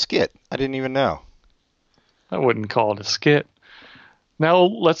doing a little skit. I didn't even know. I wouldn't call it a skit. Now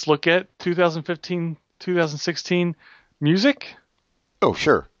let's look at 2015, 2016 music. Oh,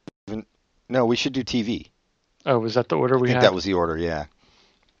 sure. No, we should do TV. Oh, was that the order we I think had? that was the order, yeah.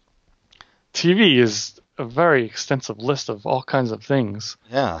 TV is a very extensive list of all kinds of things.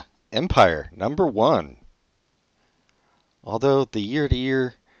 Yeah. Empire, number 1. Although the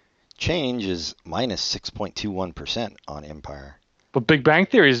year-to-year change is minus 6.21% on Empire. But Big Bang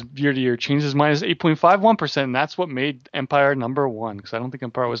Theory's year-to-year change is minus 8.51%, and that's what made Empire number 1, because I don't think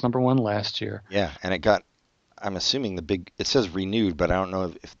Empire was number 1 last year. Yeah, and I'm assuming it says renewed, but I don't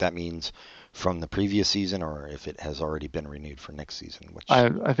know if that means from the previous season or if it has already been renewed for next season. Which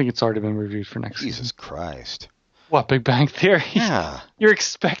I think it's already been reviewed for next season. Jesus Christ. What, Big Bang Theory? Yeah. You're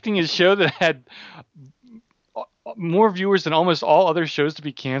expecting a show that had more viewers than almost all other shows to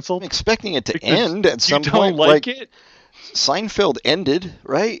be canceled? I'm expecting it to Because end at some you point. don't like it? Seinfeld ended,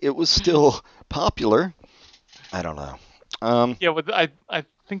 right? It was still popular. I don't know. Yeah, but I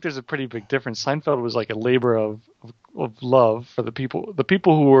think there's a pretty big difference. Seinfeld was like a labor of love for the people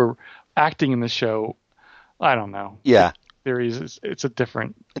who were acting in the show. I don't know. Yeah. Theories, it's a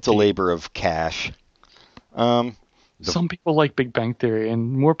different. It's a labor of cash. Some people like Big Bang Theory,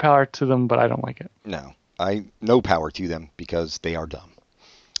 and more power to them, but I don't like it. No power to them because they are dumb.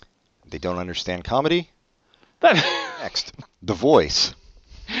 They don't understand comedy. Next, The Voice.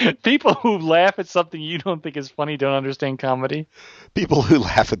 People who laugh at something you don't think is funny don't understand comedy. People who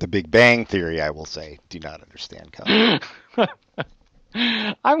laugh at The Big Bang Theory, I will say, do not understand comedy.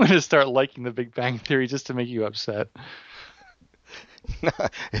 I'm going to start liking The Big Bang Theory just to make you upset.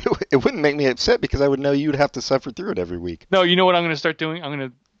 It wouldn't make me upset because I would know you'd have to suffer through it every week. No, you know what I'm going to start doing? I'm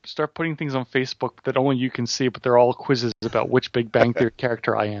going to start putting things on Facebook that only you can see, but they're all quizzes about which Big Bang Theory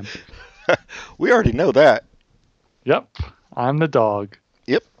character I am. We already know that. Yep, I'm the dog.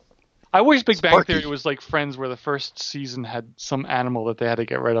 Yep. I wish Big Bang Sparky. Theory was like Friends, where the first season had some animal that they had to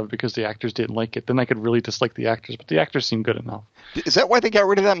get rid of because the actors didn't like it. Then I could really dislike the actors, but the actors seemed good enough. Is that why they got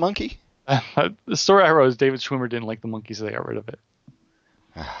rid of that monkey? The story I wrote is David Schwimmer didn't like the monkey, so they got rid of it.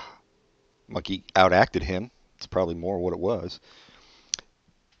 Monkey outacted him. It's probably more what it was.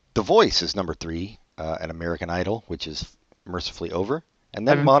 The Voice is number 3, an American Idol, which is mercifully over, and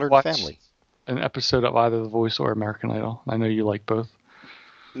then Modern Family. An episode of either The Voice or American Idol. I know you like both.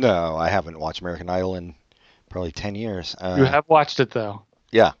 No, I haven't watched American Idol in probably 10 years. You have watched it, though.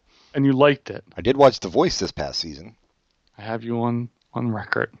 Yeah. And you liked it. I did watch The Voice this past season. I have you on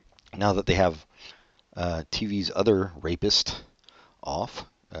record. Now that they have TV's other rapist off,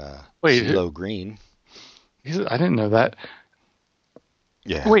 Wait, CeeLo Green. I didn't know that.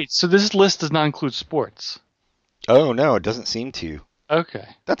 Yeah. Wait, so this list does not include sports? Oh, no, it doesn't seem to. Okay.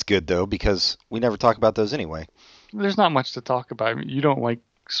 That's good, though, because we never talk about those anyway. There's not much to talk about. I mean, you don't like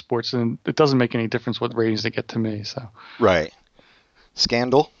sports, and it doesn't make any difference what ratings they get to me. So. Right.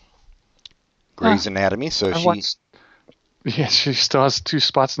 Scandal. Grey's Anatomy. So I watched Yeah, she still has 2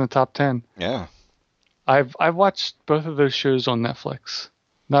 spots in the top 10. Yeah. I've watched both of those shows on Netflix.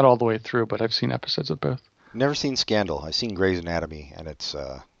 Not all the way through, but I've seen episodes of both. Never seen Scandal. I've seen Grey's Anatomy, and it's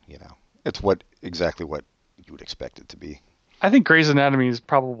it's exactly what you would expect it to be. I think Grey's Anatomy is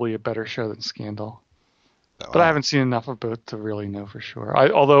probably a better show than Scandal. But I haven't seen enough of both to really know for sure.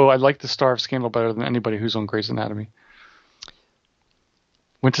 Although I like the star of Scandal better than anybody who's on Grey's Anatomy.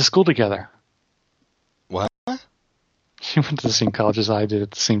 Went to school together. What? She went to the same college as I did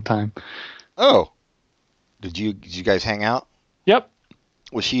at the same time. Oh. Did you guys hang out? Yep.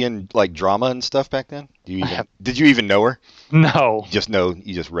 Was she in like drama and stuff back then? Did you even know her? No.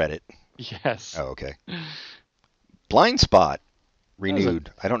 You just read it. Yes. Oh, okay. Blind Spot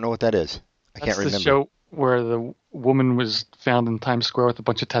renewed. I don't know what that is. I can't remember. That's the show where the woman was found in Times Square with a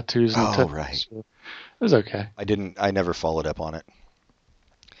bunch of tattoos. And Right. It was okay. I never followed up on it.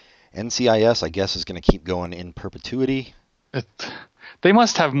 NCIS, I guess, is going to keep going in perpetuity. They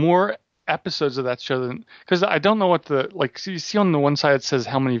must have more episodes of that show than, because I don't know what you see on the one side it says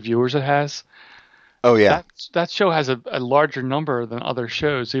how many viewers it has. Oh yeah, that show has a larger number than other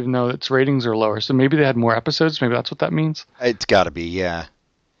shows, even though its ratings are lower. So maybe they had more episodes. Maybe that's what that means. It's got to be, yeah.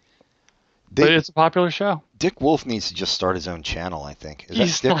 But it's a popular show. Dick Wolf needs to just start his own channel, I think.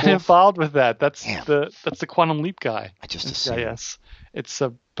 He's not involved with that. That's the Quantum Leap guy. I just assumed. Yes, it's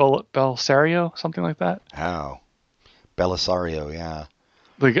a Belisario, something like that. Oh, Belisario, yeah.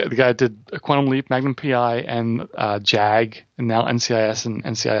 The guy did a Quantum Leap, Magnum PI, and JAG, and now NCIS and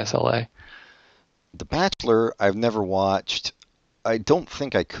NCIS LA. The Bachelor, I've never watched. I don't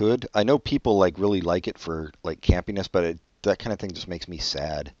think I could. I know people really like it for campiness, but that kind of thing just makes me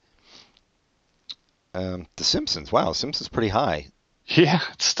sad. The Simpsons, wow, Simpsons pretty high. Yeah,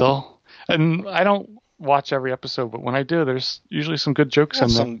 it's still, and I don't watch every episode, but when I do, there's usually some good jokes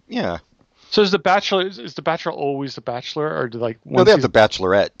in there. Yeah. So is the Bachelor always the Bachelor, or No, they have the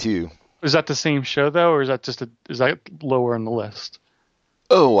Bachelorette too. Is that the same show though, or is that is that lower on the list?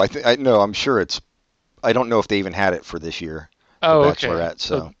 Oh, I'm sure it's. I don't know if they even had it for this year. Oh, Bachelorette, okay.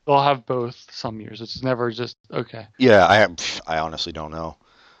 So they'll have both some years. It's never just okay. Yeah, I honestly don't know.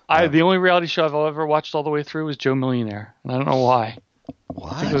 The only reality show I've ever watched all the way through was Joe Millionaire, and I don't know why.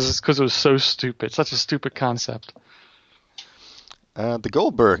 Why? Because it was so stupid. Such a stupid concept. The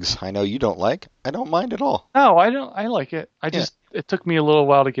Goldbergs, I know you don't like. I don't mind at all. No, I don't. I like it. It took me a little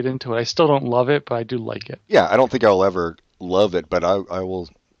while to get into it. I still don't love it, but I do like it. Yeah, I don't think I'll ever love it, but I will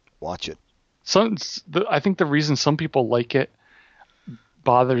watch it. I think the reason some people like it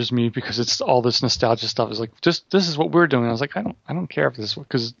bothers me because it's all this nostalgia stuff. Is like, just this is what we're doing. I was like, I don't care if this,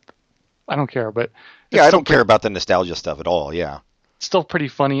 because I don't care, but yeah, I don't care about the nostalgia stuff at all. Yeah, it's still pretty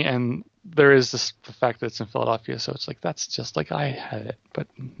funny, and there is the fact that it's in Philadelphia, so it's like that's just like I had it, but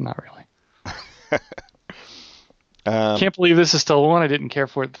not really. Can't believe this is still one. I didn't care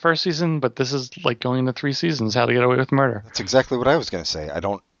for it the first season, but this is like going into 3 seasons. How to Get Away with Murder. That's exactly what I was going to say.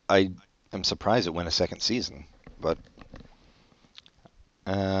 I'm surprised it went a second season, but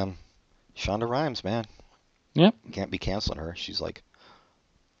Shonda Rhimes, man. Yep. Can't be canceling her. She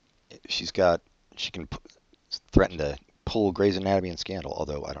can threaten to pull Grey's Anatomy and Scandal,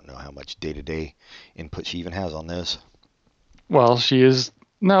 although I don't know how much day-to-day input she even has on this. Well, she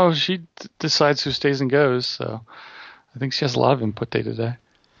decides who stays and goes, so I think she has a lot of input day-to-day.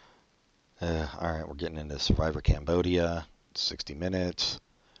 All right, we're getting into Survivor Cambodia, 60 Minutes.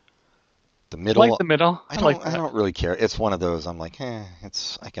 The Middle. I like The Middle. I don't really care. It's one of those. I'm like, I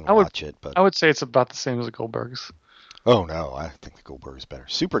can watch it, but I would say it's about the same as the Goldbergs. Oh no, I think the Goldbergs better.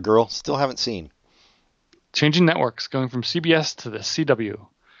 Supergirl, still haven't seen. Changing networks, going from CBS to the CW.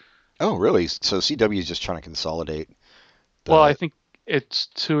 Oh really? So CW is just trying to consolidate. Well, I think it's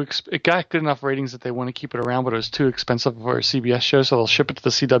it got good enough ratings that they want to keep it around, but it was too expensive for a CBS show, so they'll ship it to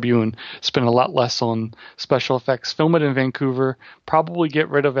the CW and spend a lot less on special effects. Film it in Vancouver, probably get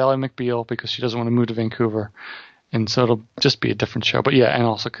rid of Ally McBeal because she doesn't want to move to Vancouver, and so it'll just be a different show. But yeah, and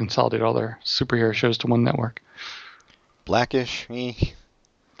also consolidate all their superhero shows to one network. Blackish,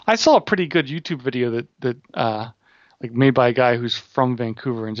 I saw a pretty good YouTube video that made by a guy who's from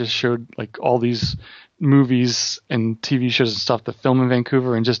Vancouver and just showed like all these movies and TV shows and stuff that film in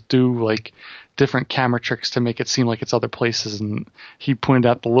Vancouver and just do like different camera tricks to make it seem like it's other places. And he pointed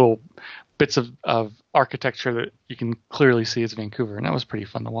out the little bits of architecture that you can clearly see it's Vancouver, and that was pretty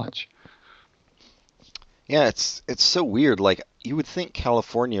fun to watch. Yeah, it's so weird. Like, you would think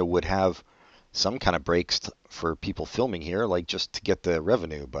California would have some kind of breaks for people filming here, like just to get the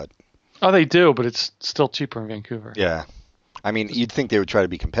revenue, but oh, they do, but it's still cheaper in Vancouver. Yeah, I mean, you'd think they would try to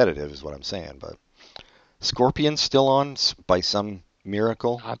be competitive, is what I'm saying. But Scorpion's still on by some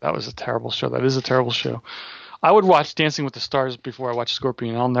miracle. God, that was a terrible show. That is a terrible show. I would watch Dancing with the Stars before I watch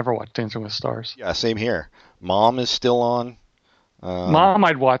Scorpion. I'll never watch Dancing with the Stars. Yeah, same here. Mom is still on. Mom,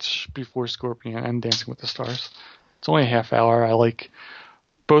 I'd watch before Scorpion and Dancing with the Stars. It's only a half hour. I like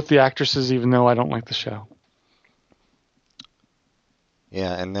both the actresses, even though I don't like the show.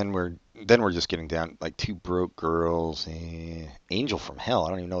 Yeah, and then we're just getting down like Two Broke Girls, Angel from Hell. I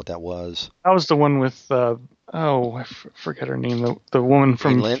don't even know what that was. That was the one with forget her name. The woman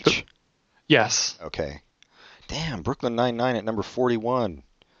from Jane Lynch. Yes. Okay. Damn, Brooklyn Nine-Nine at number 41.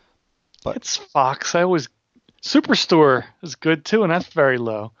 But it's Fox. Superstore is good too, and that's very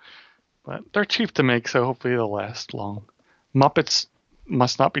low. But they're cheap to make, so hopefully they'll last long. Muppets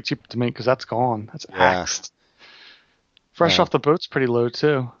must not be cheap to make because that's gone. That's axed. Fresh Off the Boat's pretty low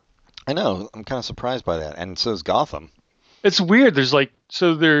too. I know. I'm kind of surprised by that, and so is Gotham. It's weird. There's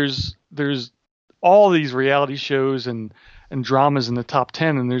all these reality shows and dramas in the top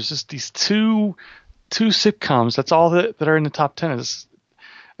 10, and there's just these two sitcoms. That's all that are in the top 10.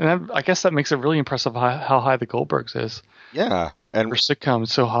 I guess that makes it really impressive how high the Goldbergs is. Yeah. And for sitcom,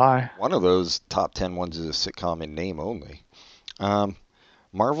 it's so high. One of those top 10 ones is a sitcom in name only.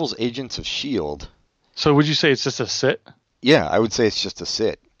 Marvel's Agents of S.H.I.E.L.D. So would you say it's just a sit? Yeah, I would say it's just a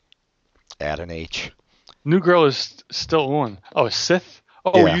sit. Add an H. New Girl is still on. Oh, Sith?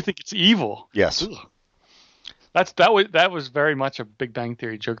 Oh, yeah. You think it's evil? Yes. Ugh. That was very much a Big Bang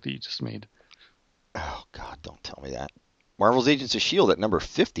Theory joke that you just made. Oh, God, don't tell me that. Marvel's Agents of S.H.I.E.L.D. at number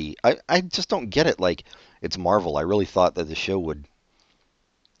 50. I just don't get it. Like, it's Marvel. I really thought that the show would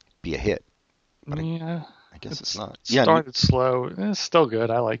be a hit. But yeah. I guess it's not. It started slow. It's still good.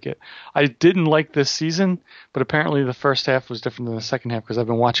 I like it. I didn't like this season, but apparently the first half was different than the second half because I've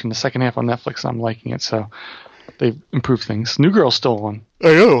been watching the second half on Netflix and I'm liking it. So they've improved things. New Girl's still on.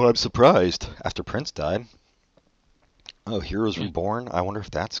 I know. I'm surprised. After Prince died. Oh, Heroes Reborn? I wonder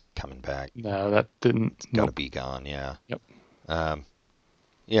if that's coming back. No, that didn't. It's got to be gone, yeah. Yep.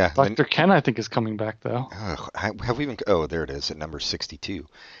 Yeah. Dr. Ken, I think, is coming back, though. Have we even... Oh, there it is at number 62.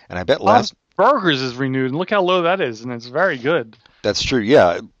 And I bet Bob's Burgers is renewed, and look how low that is, and it's very good. That's true,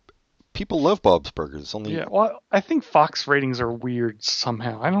 yeah. People love Bob's Burgers. Yeah, well, I think Fox ratings are weird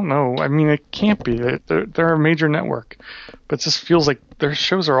somehow. I don't know. I mean, it can't be. They're a major network. But it just feels like their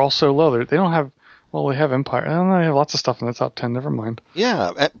shows are all so low. They don't have... Well, they have Empire. I don't know. They have lots of stuff in the top 10. Never mind.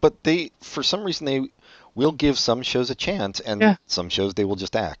 Yeah, but for some reason, they will give some shows a chance, and some shows they will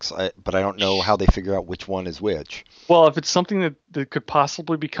just axe. But I don't know how they figure out which one is which. Well, if it's something that could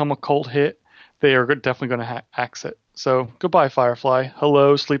possibly become a cult hit, they are definitely going to axe it. So, goodbye, Firefly.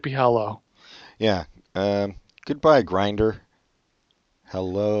 Hello, Sleepy Hollow. Yeah. Goodbye, Grinder.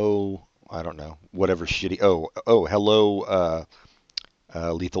 Hello, I don't know. Whatever shitty... Oh, hello,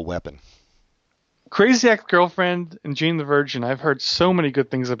 Lethal Weapon. Crazy Ex-Girlfriend and Jane the Virgin, I've heard so many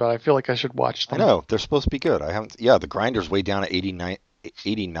good things about. I feel like I should watch them. I know. They're supposed to be good. I haven't... Yeah, the Grinder's way down at 89.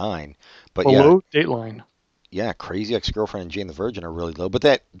 But below Dateline. Yeah, Crazy Ex-Girlfriend and Jane the Virgin are really low. But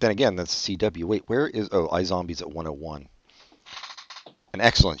then again, that's CW. Wait, where is... Oh, iZombies at 101. An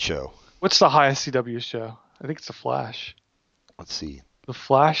excellent show. What's the highest CW show? I think it's The Flash. Let's see. The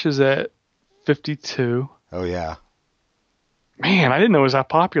Flash is at 52. Oh, yeah. Man, I didn't know it was that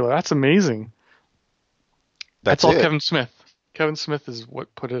popular. That's amazing. That's all Kevin Smith. Kevin Smith is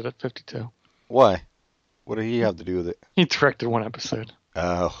what put it at 52. Why? What did he have to do with it? He directed one episode.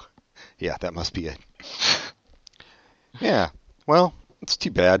 Oh, yeah, that must be it. Yeah, well, it's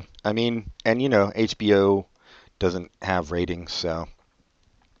too bad. I mean, and HBO doesn't have ratings, so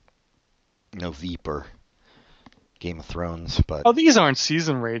no Veep or Game of Thrones. But these aren't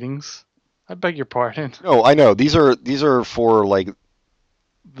season ratings. I beg your pardon. No, I know these are for like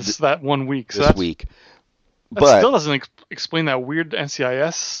that 1 week. This week. That still doesn't explain that weird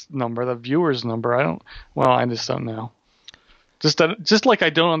NCIS number, the viewers number. I just don't know. Just like I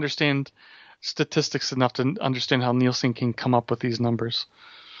don't understand statistics enough to understand how Nielsen can come up with these numbers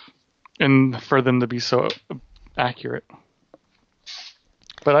and for them to be so accurate.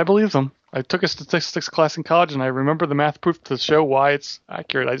 But I believe them. I took a statistics class in college and I remember the math proof to show why it's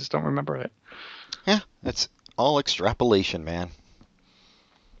accurate. I just don't remember it. Yeah, it's all extrapolation, man.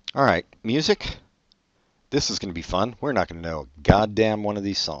 All right, music. This is going to be fun. We're not going to know a goddamn one of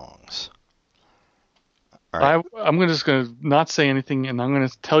these songs. All right. I'm just going to not say anything, and I'm going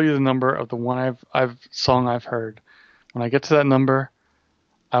to tell you the number of the one song I've heard. When I get to that number,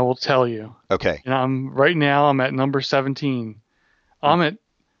 I will tell you. Okay. And right now I'm at number 17. I'm at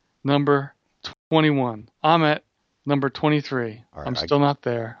number 21. I'm at number 23. Right, I'm still not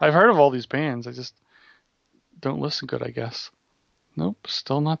there. I've heard of all these bands. I just don't listen good, I guess. Nope,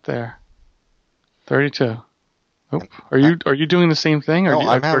 still not there. 32. Oh, are you doing the same thing? No,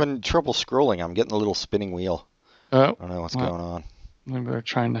 I'm having trouble scrolling. I'm getting a little spinning wheel. Oh, I don't know what's well, going on. maybe they're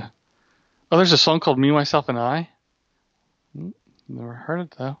trying to. Oh, there's a song called "Me, Myself, and I." Never heard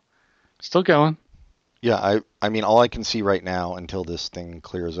it though. Still going. Yeah, I mean, all I can see right now until this thing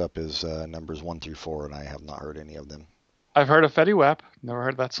clears up is numbers 1 through 4, and I have not heard any of them. I've heard of Fetty Wap. Never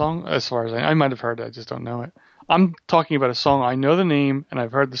heard that song. As far as I might have heard it, I just don't know it. I'm talking about a song. I know the name and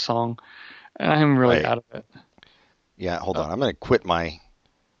I've heard the song, and I'm really Right. out of it. Yeah, hold on. I'm going to quit my.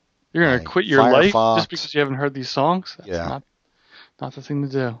 You're gonna My quit your life Firefox. just because you haven't heard these songs? That's Yeah. not the thing to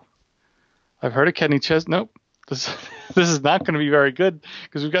do. I've heard of Kenny Chesney. Nope. This this is not going to be very good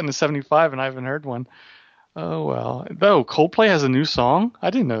because we've gotten to 75 and I haven't heard one. Oh well. Though Coldplay has a new song. I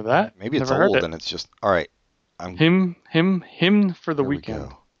didn't know that. Maybe it's Never heard old it. and it's just. All right. Him for the There we weekend.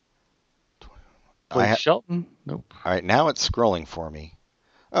 go. Blake Shelton. Nope. All right, now it's scrolling for me.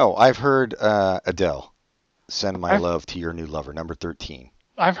 Oh, I've heard Adele. Send my love to your new lover, number 13.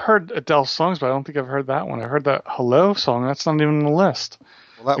 I've heard Adele songs, but I don't think I've heard that one. I heard that Hello song. That's not even on the list.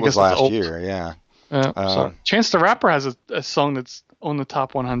 Well, that I was guess it's last old. year, yeah. So Chance the Rapper has a song that's on the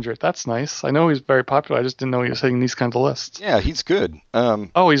top 100. That's nice. I know he's very popular. I just didn't know he was hitting these kinds of lists. Yeah, he's good.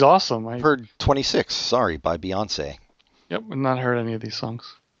 Oh, he's awesome. I've heard 26, sorry, by Beyonce. Yep, I've not heard any of these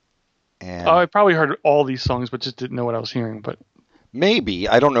songs. And I probably heard all these songs, but just didn't know what I was hearing. But maybe,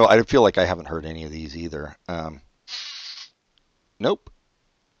 I don't know. I feel like I haven't heard any of these either. Nope.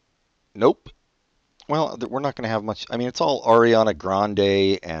 Well, we're not going to have much. I mean, it's all Ariana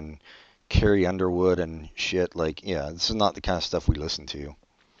Grande and Carrie Underwood and shit. Like, yeah, this is not the kind of stuff we listen to.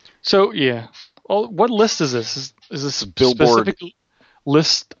 so yeah, what list is this? Is this a Billboard. specific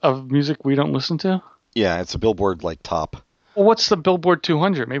list of music we don't listen to? Yeah, it's a Billboard like top. Well, what's the Billboard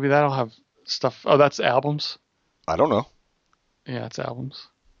 200? Maybe that'll have stuff. Oh, that's albums. I don't know. Yeah, it's albums.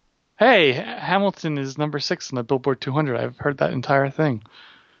 Hey, Hamilton is number 6 in the Billboard 200. I've heard that entire thing.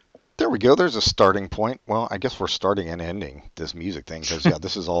 There we go. There's a starting point. Well, I guess we're starting and ending this music thing because yeah,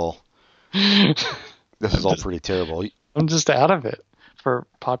 this is all pretty terrible. I'm just out of it for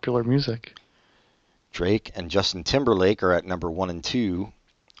popular music. Drake and Justin Timberlake are at number 1 and 2.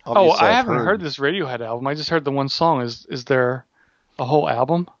 Oh, Obviously, I I've haven't heard this Radiohead album. I just heard the one song. Is there a whole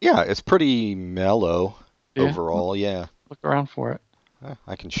album? Yeah, it's pretty mellow overall. Yeah, Look around for it.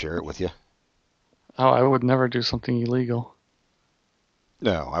 I can share it with you. Oh, I would never do something illegal.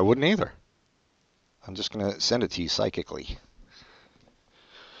 No, I wouldn't either. I'm just gonna send it to you psychically.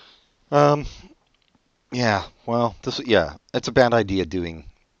 Yeah. Well, it's a bad idea doing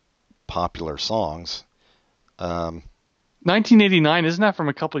popular songs. 1989, isn't that from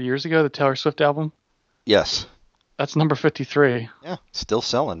a couple of years ago? The Taylor Swift album. Yes. That's number 53. Yeah, still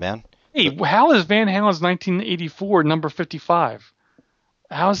selling, man. Hey, how is Van Halen's 1984 number 55?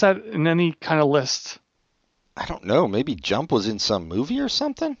 How is that in any kind of list? I don't know. Maybe Jump was in some movie or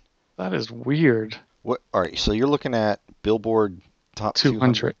something. That is weird. What? All right. So you're looking at Billboard Top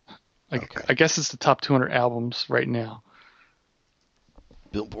 200. Okay. I guess it's the top 200 albums right now.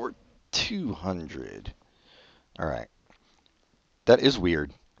 Billboard 200. All right. That is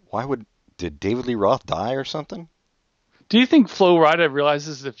weird. Did David Lee Roth die or something? Do you think Flo Rida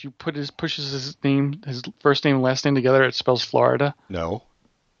realizes if you pushes his first name and last name together, it spells Florida? No.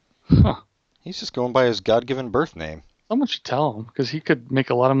 Huh. He's just going by his God-given birth name. Someone should tell him because he could make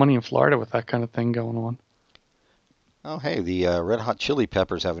a lot of money in Florida with that kind of thing going on. Oh, hey, the Red Hot Chili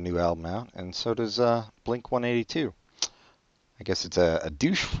Peppers have a new album out, and so does Blink-182. I guess it's a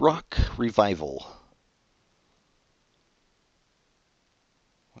douche rock revival.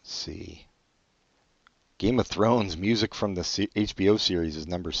 Let's see. Game of Thrones music from the HBO series is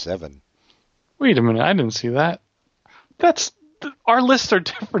number 7. Wait a minute, I didn't see that. Our lists are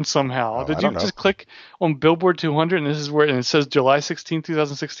different somehow. Oh, Did I you don't know. just click on Billboard 200 and this is where it says July 16,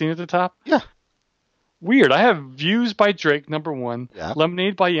 2016 at the top? Yeah. Weird. I have Views by Drake, number 1. Yeah.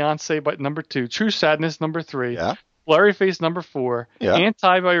 Lemonade by Beyonce, number 2. True Sadness, number 3. Yeah. Blurry Face, number 4. Yeah.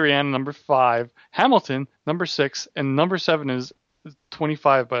 Anti by Rihanna, number 5. Hamilton, number 6. And number 7 is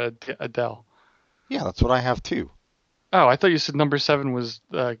 25 by Adele. Yeah, that's what I have too. Oh, I thought you said number 7 was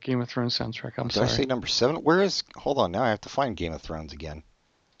Game of Thrones soundtrack. I'm Did sorry. I say number 7? Hold on, now I have to find Game of Thrones again.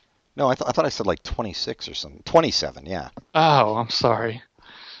 No, I thought I said like 26 or something. 27, yeah. Oh, I'm sorry.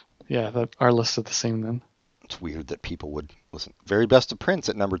 Yeah, our lists are the same then. It's weird that people would listen. Very Best of Prince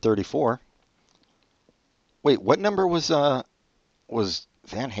at number 34. Wait, what number was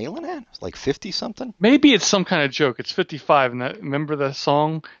Van Halen at? Like 50 something? Maybe it's some kind of joke. It's 55, and remember the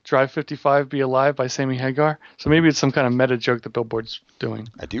song "Drive 55, Be Alive" by Sammy Hagar? So maybe it's some kind of meta joke that Billboard's doing.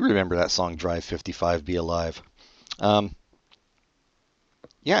 I do remember that song, Drive 55, Be Alive.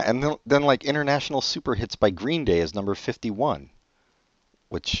 Yeah, and then like International Super Hits by Green Day is number 51,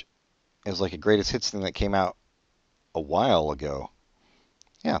 which is like a greatest hits thing that came out a while ago.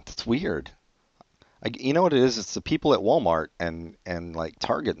 Yeah, that's weird. You know what it is? It's the people at Walmart and like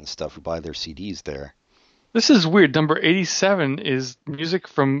Target and stuff who buy their CDs there. This is weird. Number 87 is music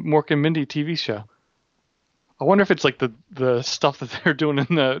from Mork and Mindy TV show. I wonder if it's like the stuff that they're doing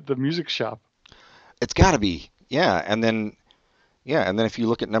in the music shop. It's got to be. And then if you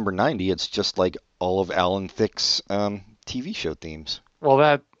look at number 90, it's just like all of Alan Thicke's TV show themes.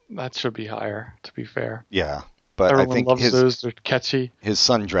 Well, that should be higher, to be fair. Yeah, but Everyone I think loves those. They're catchy. his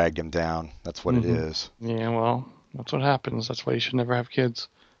son dragged him down. That's what it is. Yeah, well, that's what happens. That's why you should never have kids.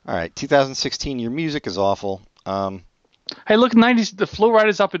 All right, 2016, your music is awful. Hey, look, 90s. The Flo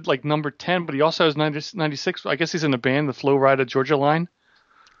Rida's up at like number 10, but he also has 96. I guess he's in a band, the Flo Rida Georgia Line.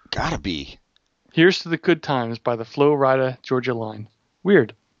 Gotta be. Here's to the Good Times by the Flo Rida Georgia Line.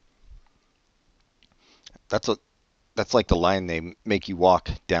 Weird. That's like the line they make you walk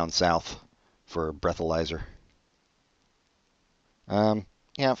down south for a breathalyzer.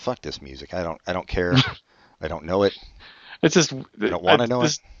 Yeah, fuck this music. I don't care. I don't know it. It's just I don't want to know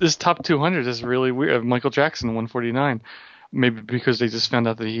it. This top 200 is really weird. Michael Jackson, 149. Maybe because they just found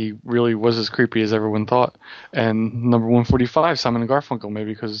out that he really was as creepy as everyone thought. And number 145, Simon and Garfunkel,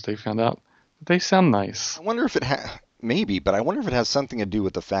 maybe because they found out that they sound nice. I wonder if it maybe, but I wonder if it has something to do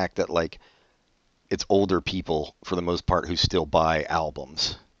with the fact that like it's older people for the most part who still buy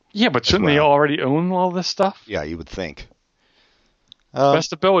albums. Yeah, but shouldn't they already own all this stuff? Yeah, you would think.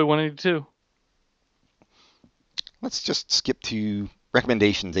 Best of Bowie, 182. Let's just skip to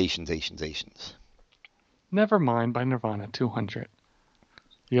recommendations. Never Mind by Nirvana, 200.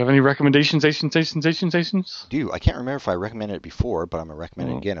 You have any recommendations? I can't remember if I recommended it before, but I'm going to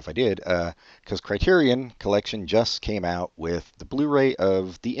recommend it again if I did. Because Criterion Collection just came out with the Blu-ray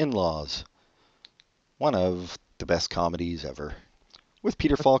of The In-Laws. One of the best comedies ever. With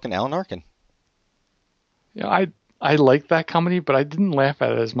Peter Falk and Alan Arkin. Yeah, I like that comedy, but I didn't laugh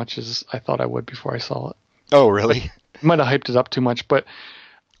at it as much as I thought I would before I saw it. Oh, really? I might have hyped it up too much, but...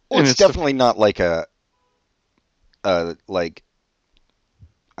 Well, it's definitely not like a like,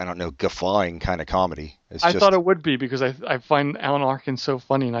 I don't know, guffawing kind of comedy. I thought it would be because I find Alan Arkin so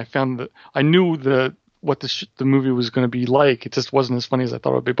funny, and I found that I knew what the movie was going to be like. It just wasn't as funny as I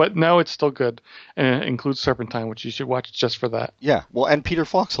thought it would be. But no, it's still good, and it includes Serpentine, which you should watch just for that. Yeah, well, and Peter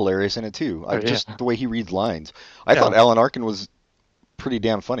Falk's hilarious in it too. Just the way he reads lines. I Yeah. thought Alan Arkin was pretty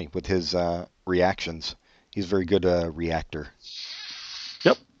damn funny with his reactions. He's a very good reactor.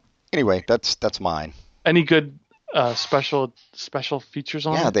 Yep. Anyway, that's mine. Any good special features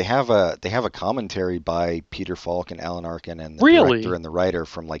on it? Yeah, they have a commentary by Peter Falk and Alan Arkin and the Really? director and the writer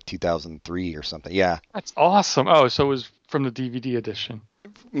from like 2003 or something. Yeah, That's awesome. Oh, so it was from the DVD edition.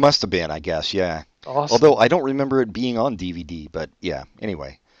 must have been, I guess. Yeah. Awesome. Although I don't remember it being on DVD, but yeah.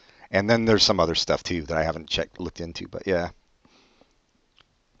 Anyway, and then there's some other stuff too that I haven't looked into, but yeah.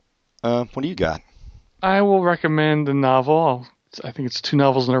 What do you got? I will recommend a novel. I think it's 2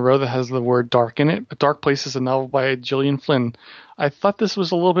 novels in a row that has the word dark in it. A Dark Place is a novel by Gillian Flynn. I thought this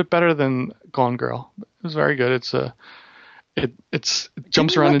was a little bit better than Gone Girl. It was very good. It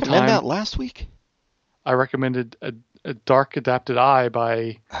jumps around in Didn't you recommend time. that last week? I recommended a Dark Adapted Eye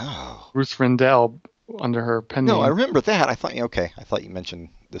by Ruth Rendell under her pen name. No, I remember that. I thought you mentioned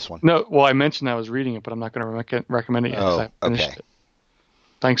this one. No, well, I mentioned I was reading it, but I'm not going to recommend it yet. 'Cause I finished it.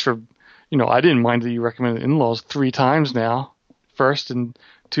 Thanks for, I didn't mind that you recommended In-Laws 3 times now. First in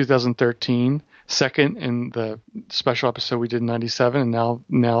 2013, second in the special episode we did in 97, and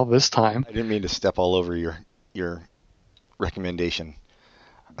now this time. I didn't mean to step all over your recommendation.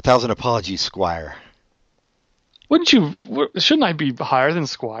 1,000 apologies, Squire. Shouldn't I be higher than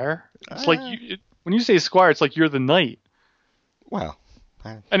Squire? It's like when you say Squire, it's like you're the knight. Well.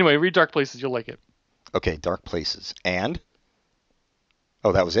 Anyway, read Dark Places. You'll like it. Okay, Dark Places. And?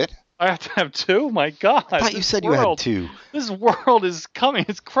 Oh, that was it? I have to have 2? My God. I thought you said you had 2. This world is coming.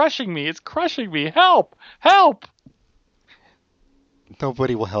 It's crushing me. It's crushing me. Help! Help!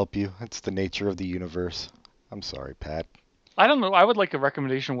 Nobody will help you. It's the nature of the universe. I'm sorry, Pat. I don't know. I would like a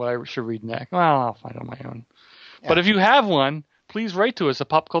recommendation what I should read next. Well, I'll find it on my own. Yeah. But if you have one, please write to us at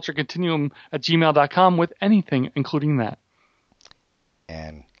popculturecontinuum@gmail.com with anything, including that.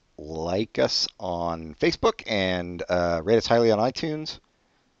 And like us on Facebook and rate us highly on iTunes.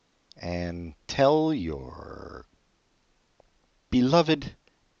 And tell your beloved,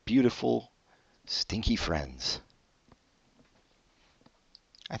 beautiful, stinky friends.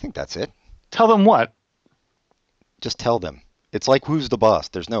 I think that's it. Tell them what? Just tell them. It's like Who's the Boss?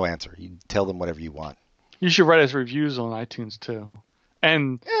 There's no answer. You tell them whatever you want. You should write us reviews on iTunes too.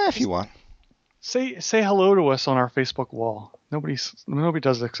 And If you want. say hello to us on our Facebook wall. Nobody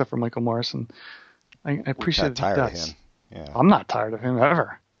does it except for Michael Morrison. I appreciate Not that he tired of does. him. Yeah. I'm not tired of him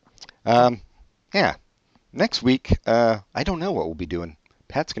ever. Yeah. Next week, I don't know what we'll be doing.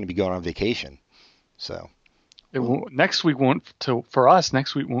 Pat's going to be going on vacation, so It won't. Next week won't. For us,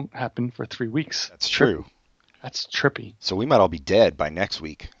 next week won't happen for 3 weeks. that's true. That's trippy. So we might all be dead by next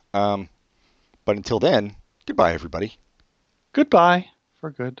week. But until then, goodbye, everybody. Goodbye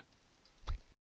for good.